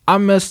 I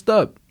messed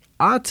up.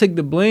 I'll take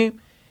the blame.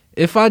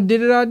 If I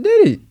did it, I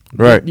did it.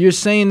 Right. You're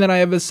saying that I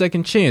have a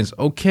second chance.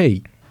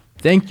 Okay.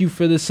 Thank you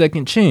for the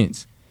second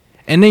chance.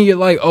 And then you're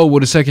like, oh, well,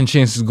 the second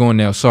chance is going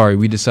now. Sorry,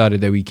 we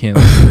decided that we can't.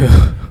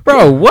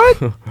 Bro,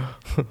 what?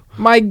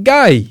 My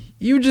guy,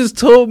 you just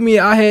told me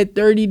I had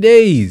 30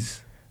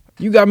 days.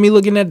 You got me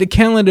looking at the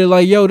calendar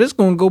like, yo, this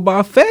going to go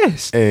by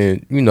fast.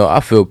 And, I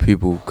feel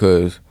people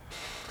because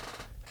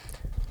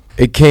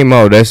it came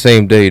out that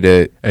same day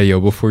that... Hey, yo,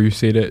 before you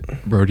say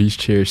that, bro, these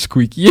chairs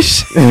squeaky as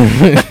shit.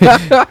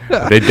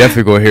 They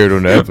definitely going to hear it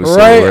on the episode.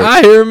 Right?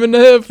 I hear him in the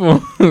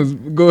headphones.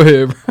 Go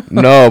ahead,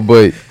 bro. No,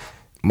 but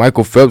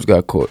Michael Phelps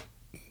got caught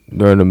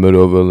during the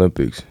middle of the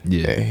Olympics.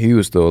 Yeah. And he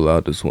was still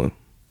allowed to swim.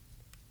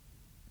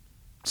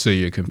 So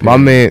you're comparing. My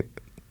man,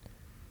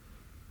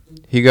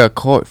 he got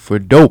caught for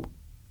dope.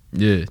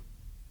 Yeah.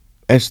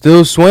 And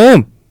still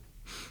swam.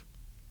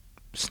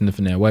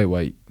 Sniffing that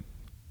white.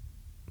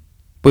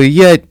 But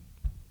yet,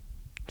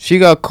 she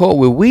got caught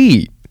with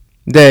weed.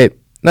 That,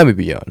 let me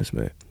be honest,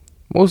 man.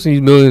 Most of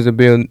these millions and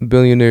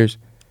billionaires,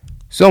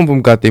 some of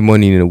them got their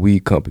money in a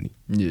weed company.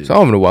 Yeah. So I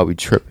don't know why we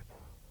tripping.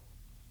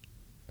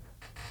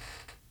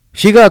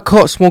 She got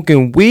caught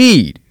smoking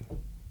weed.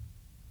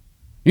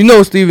 You know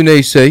what Stephen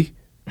A. say?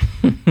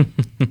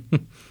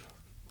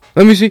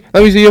 Let me see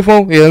your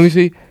phone. Yeah, let me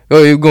see.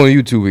 Oh, you're going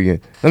to YouTube again.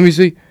 Let me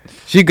see.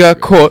 She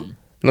got caught.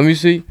 Let me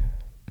see.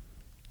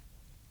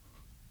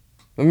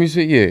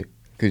 Yeah.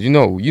 Because you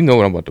know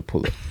what I'm about to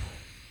pull up.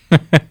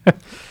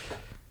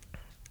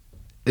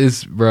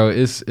 It's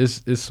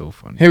so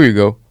funny. Here we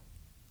go.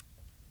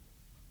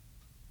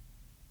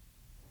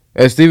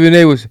 As Stephen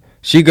A.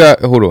 she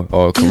got, hold on.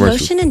 Oh, Do commercial.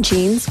 lotion and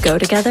jeans go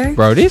together?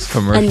 Bro, these A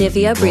commercials.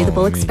 Nivea be breathable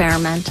blowing me.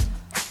 experiment.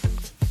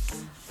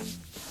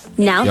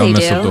 Now Y'all they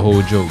mess do. up the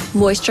whole joke.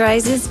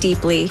 Moisturizes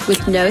deeply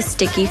with no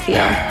sticky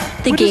feel.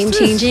 The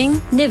game-changing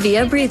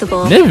Nivea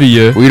breathable.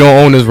 Nivea? We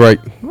don't own this right.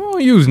 We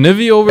don't use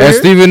Nivea over As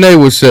here. Stephen A.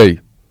 would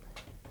say,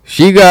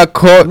 She got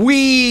caught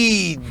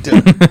weed.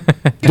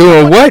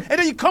 doing what? And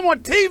then you come on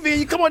TV,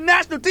 you come on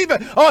national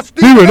TV. Oh,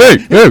 Stephen A.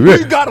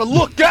 You gotta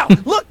look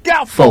out. Look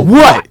out for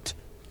what?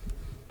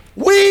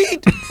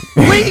 Weed?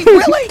 Weed,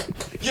 really?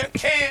 You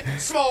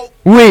can't smoke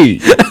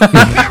Weed.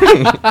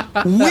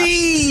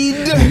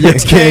 weed. You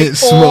can't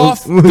smoke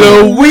off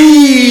the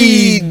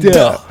weed.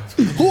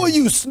 Who are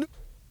you, Snoop?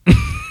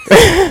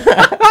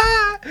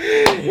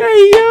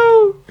 Hey,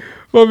 yo.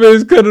 My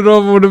man's cut it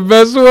off on the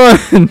best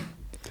one.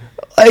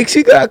 Like,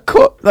 she got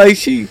caught. Like,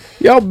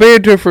 y'all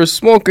banned her for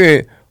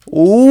smoking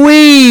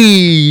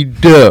weed.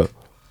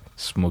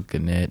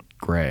 Smoking that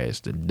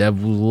grass, the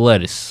devil's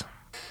lettuce.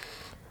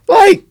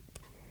 Like,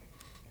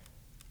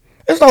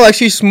 it's not like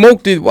she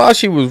smoked it while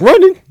she was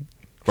running.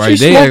 Right,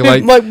 she they smoked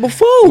act it like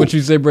before. What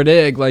you say, bro?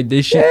 They act like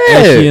they shit.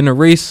 Yeah. She in a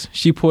race.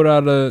 She put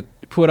out the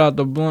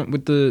blunt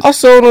with the. I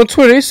saw it on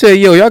Twitter. They said,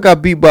 "Yo, y'all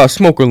got beat by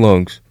smoker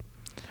lungs."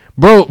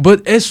 Bro,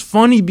 but it's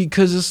funny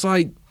because it's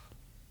like,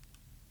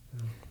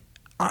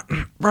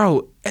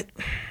 bro,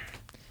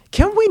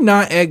 can we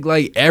not act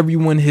like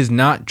everyone has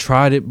not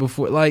tried it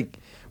before? Like,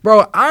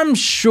 bro, I'm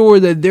sure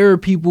that there are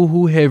people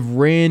who have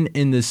ran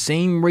in the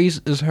same race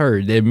as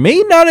her that may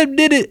not have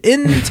did it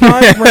in the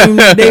time frame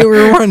that they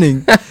were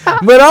running,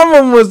 but I'm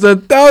almost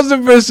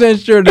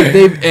 1,000% sure that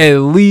they've at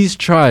least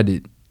tried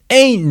it.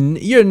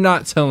 You're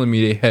not telling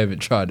me they haven't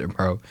tried it,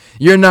 bro.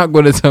 You're not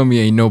going to tell me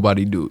ain't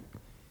nobody do it.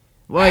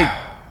 Like,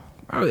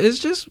 bro, it's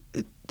just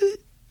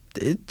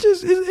it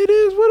is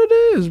what it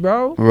is,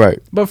 bro. Right.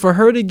 But for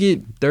her to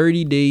get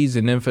 30 days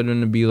and then for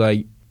them to be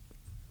like,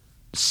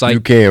 psych.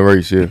 You can't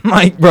race here.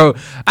 Like, bro,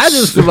 I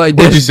just feel like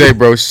What'd you say,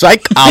 bro?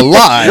 Psych, I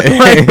lied.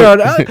 Like, bro,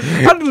 I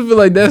just feel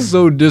like that's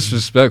so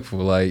disrespectful.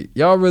 Like,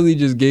 y'all really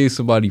just gave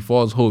somebody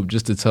false hope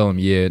just to tell them,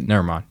 yeah,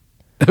 never mind.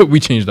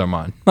 We changed our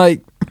mind.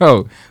 Like,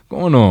 bro,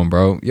 going on,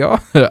 bro? Y'all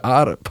are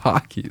out of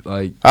pocket.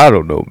 Like, I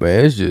don't know,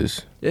 man. It's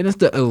just. And it's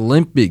the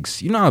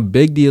Olympics. You know how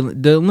big the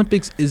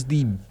Olympics is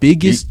the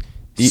biggest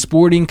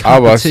sporting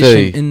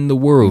competition in the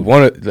world.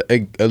 One of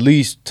at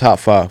least top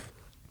 5,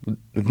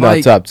 if not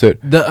Like, top 10.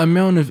 The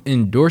amount of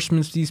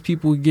endorsements these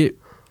people get,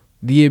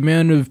 the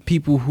amount of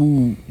people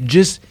who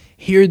just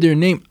hear their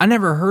name. I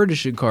never heard of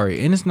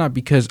Sha'Carri, and it's not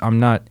because I'm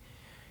not.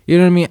 You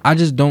know what I mean? I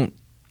just don't.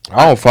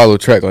 I don't follow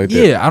track like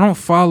that. Yeah, I don't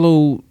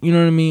follow. You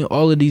know what I mean?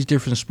 All of these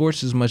different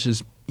sports as much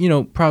as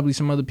probably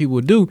some other people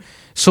do.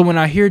 So when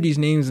I hear these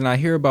names and I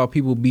hear about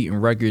people beating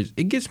records,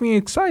 it gets me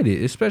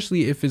excited,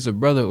 especially if it's a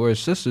brother or a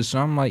sister. So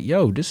I'm like,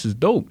 yo, this is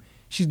dope.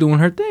 She's doing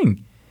her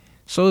thing.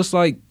 So it's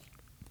like,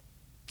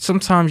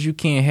 sometimes you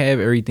can't have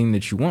everything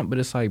that you want, but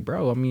it's like,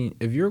 bro, I mean,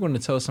 if you're going to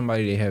tell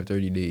somebody they have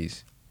 30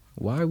 days,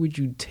 why would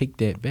you take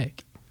that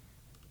back?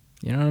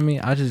 You know what I mean?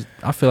 I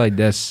feel like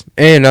that's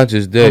and not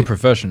just that,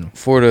 unprofessional.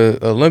 For the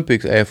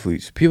Olympics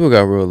athletes, people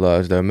got to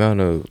realize the amount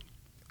of,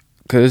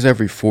 because it's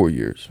every 4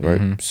 years, right?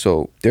 Mm-hmm.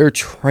 So they're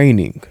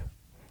training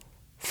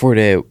for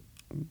that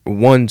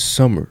one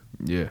summer.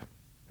 Yeah.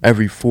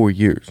 Every 4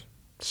 years.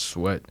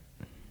 Sweat.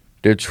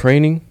 They're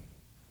training,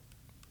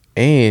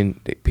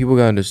 and people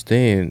got to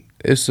understand,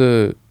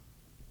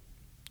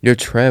 you're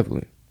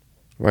traveling,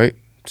 right?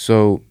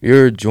 So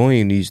you're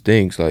enjoying these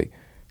things. Like,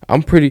 I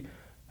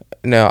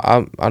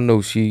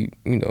know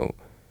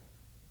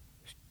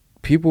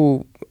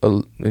people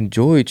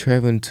enjoy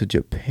traveling to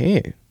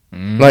Japan.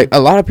 Mm-hmm. Like, a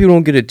lot of people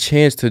don't get a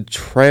chance to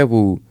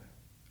travel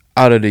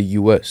out of the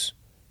U.S.,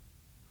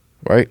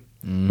 right?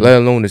 Mm-hmm. Let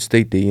alone the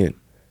state they in.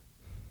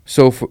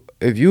 So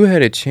if you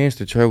had a chance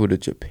to travel to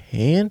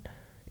Japan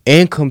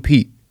and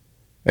compete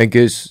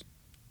against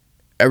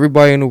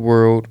everybody in the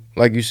world,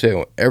 like you said,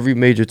 on every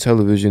major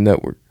television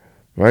network,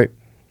 right?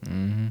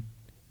 Mm-hmm.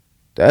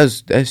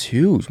 That's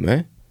huge,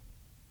 man.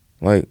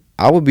 Like,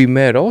 I would be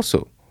mad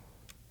also.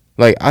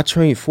 Like, I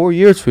trained 4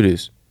 years for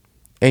this.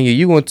 And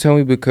you gonna tell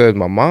me because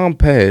my mom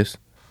passed,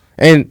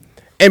 and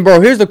bro,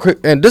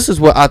 and this is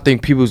what I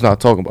think people's not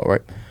talking about,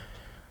 right?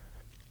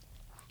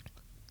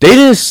 They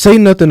didn't say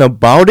nothing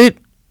about it.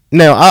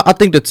 Now, I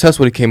think the test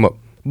would have came up,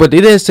 but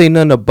they didn't say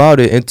nothing about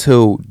it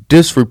until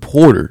this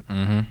reporter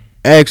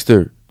asked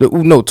her,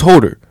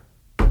 told her,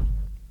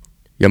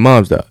 your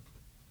mom's died.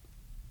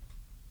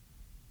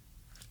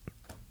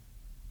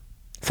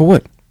 For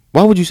what?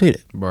 Why would you say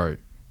that? Right.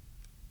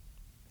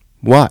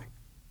 Why?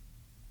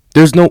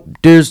 There's no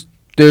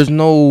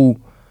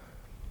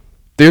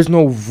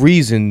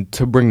reason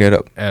to bring that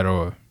up At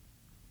all.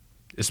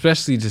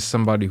 Especially to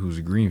somebody who's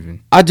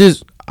grieving. I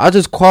just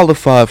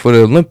qualified for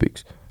the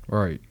Olympics.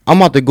 Right. I'm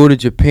about to go to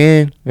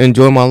Japan and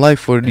enjoy my life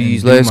for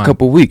these last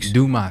couple weeks.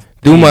 Do my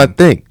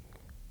thing.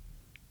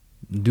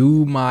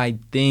 Do my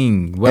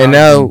thing. What and I've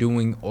now, been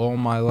doing all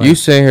my life. You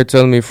sitting here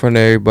telling me in front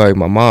of everybody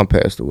my mom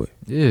passed away.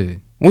 Yeah.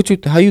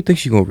 How you think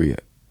she gonna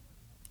react?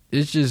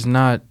 It's just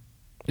not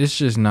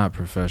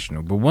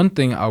professional. But one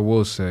thing I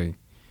will say,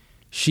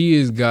 she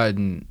has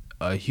gotten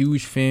a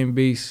huge fan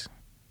base.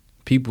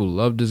 People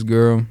love this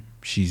girl.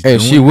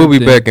 And she will be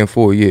back in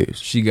 4 years.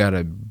 She got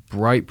a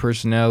bright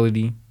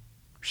personality.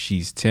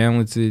 She's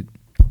talented.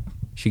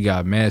 She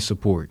got mad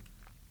support.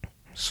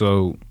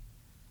 So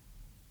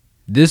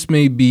this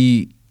may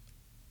be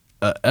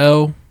a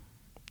L,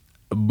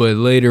 but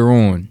later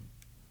on,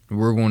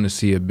 we're going to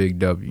see a big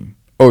W.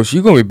 Oh,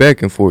 she's gonna be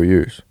back in 4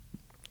 years.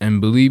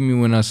 And believe me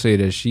when I say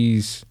that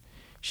she's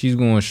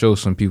going to show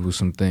some people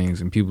some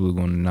things, and people are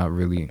going to not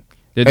really.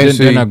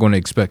 They're not going to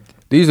expect it.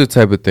 These are the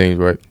type of things,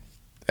 right?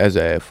 As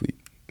an athlete,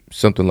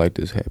 something like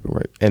this happened,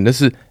 right?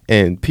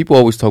 And people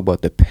always talk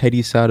about the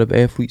petty side of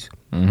athletes.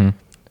 Mm-hmm.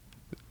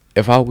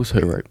 If I was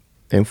her, right,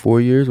 in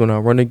 4 years when I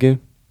run again,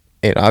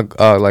 and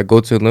I like go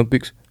to the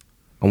Olympics,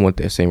 I want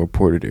that same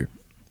reporter there.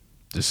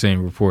 The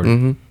same reporter.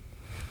 Mm-hmm.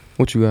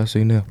 What you guys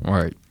say now? All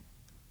right.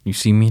 You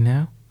see me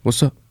now?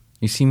 What's up?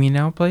 You see me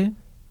now, player?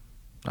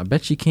 I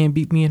bet you can't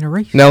beat me in a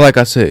race. Now, like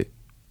I said,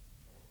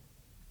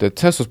 the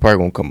test was probably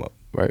gonna come up,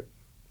 right?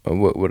 Or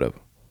whatever.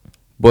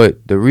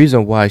 But the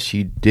reason why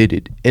she did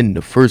it in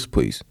the first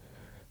place,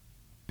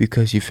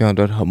 because she found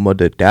out her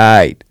mother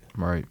died.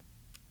 Right.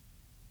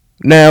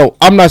 Now,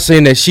 I'm not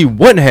saying that she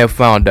wouldn't have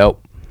found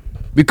out,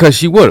 because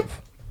she would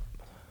have.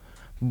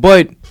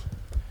 But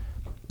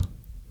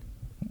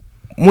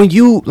when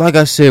you, like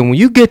I said, when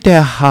you get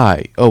that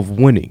high of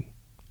winning,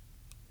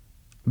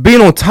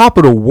 being on top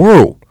of the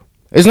world,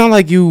 it's not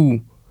like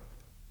you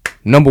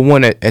number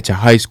one at your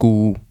high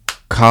school,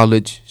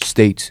 college,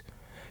 states.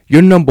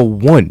 You're number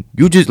one.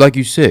 You just, like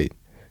you said,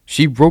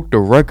 she broke the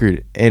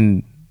record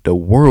in the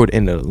world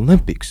in the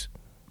Olympic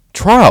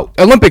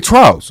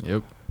trials.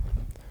 Yep.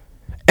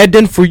 And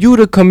then for you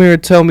to come here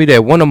and tell me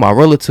that one of my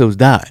relatives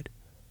died,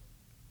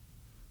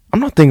 I'm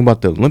not thinking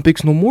about the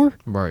Olympics no more.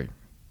 Right.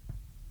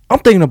 I'm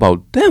thinking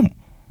about them.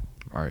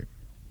 Right.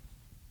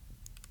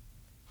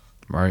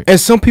 Right. And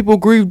some people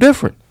grieve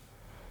different.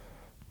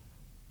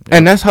 Yep.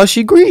 And that's how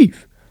she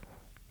grieved.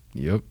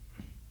 Yep.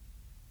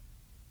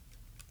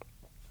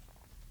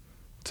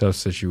 Tough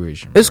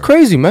situation. It's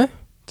crazy, man.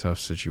 Tough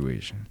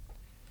situation.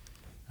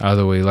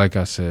 Either way, like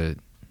I said,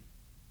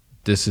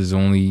 this is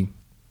only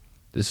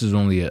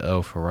an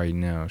L for right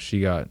now. She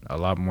got a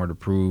lot more to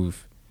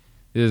prove.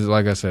 This is,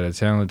 like I said, a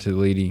talented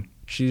lady.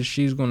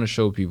 She's gonna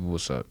show people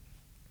what's up.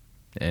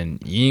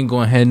 And you ain't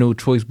gonna have no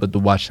choice but to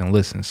watch and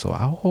listen. So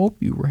I hope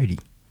you're ready.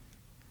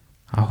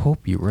 I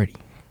hope you're ready.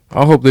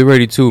 I hope they're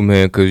ready too,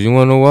 man. Cause you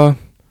wanna know why?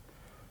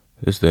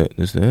 It's the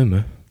end,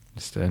 man.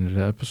 It's the end of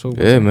the episode.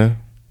 Yeah, man.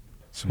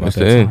 It's about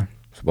that time.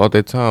 It's about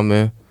that time,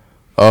 man.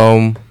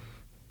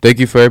 Thank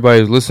you for everybody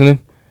who's listening.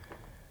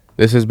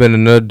 This has been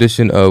another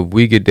edition of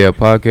We Get Down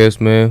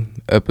Podcast,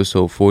 man.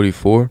 Episode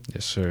 44.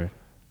 Yes, sir.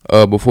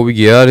 Before we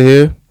get out of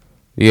here,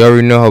 you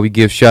already know how we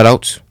give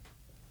shout-outs.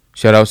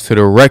 Shout-outs to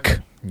the Rec.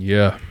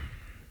 Yeah.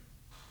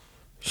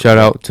 Shout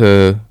out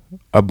to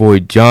our boy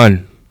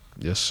John.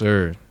 Yes,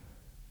 sir.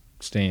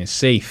 Staying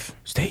safe.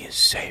 Staying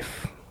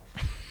safe.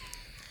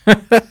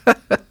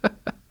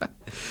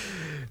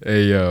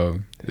 Hey,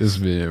 yo. This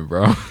man,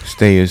 bro.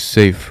 Staying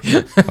safe.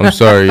 I'm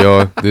sorry,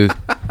 y'all. This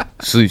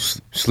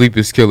sleep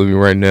is killing me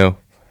right now.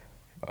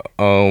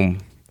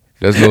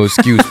 There's no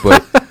excuse,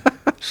 but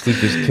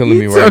sleep is killing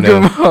me right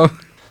now.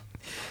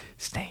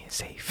 Staying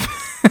safe.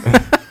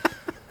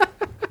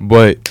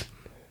 But,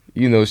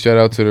 you know, shout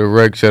out to the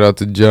Rec. Shout out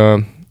to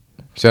John.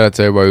 Shout out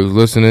to everybody who's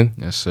listening.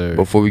 Yes, sir.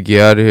 Before we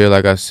get out of here,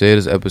 like I said,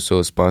 this episode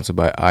is sponsored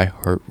by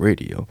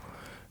iHeartRadio.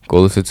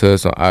 Go listen to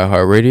us on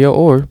iHeartRadio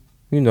or,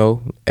 you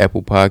know,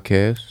 Apple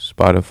Podcasts,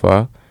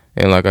 Spotify.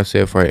 And like I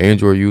said, for our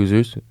Android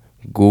users,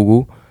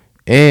 Google.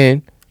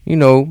 And, you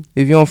know,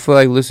 if you don't feel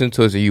like listening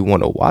to us and you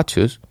want to watch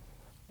us,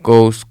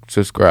 go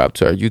subscribe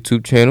to our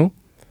YouTube channel.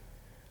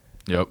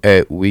 Yep.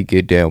 At We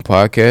Get Down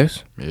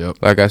Podcast. Yep.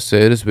 Like I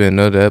said, it's been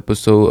another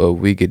episode of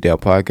We Get Down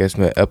Podcast,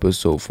 man.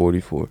 Episode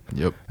 44.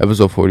 Yep.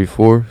 Episode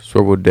 44.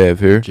 Swervo Dev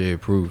here. Jay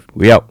approved.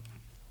 We out.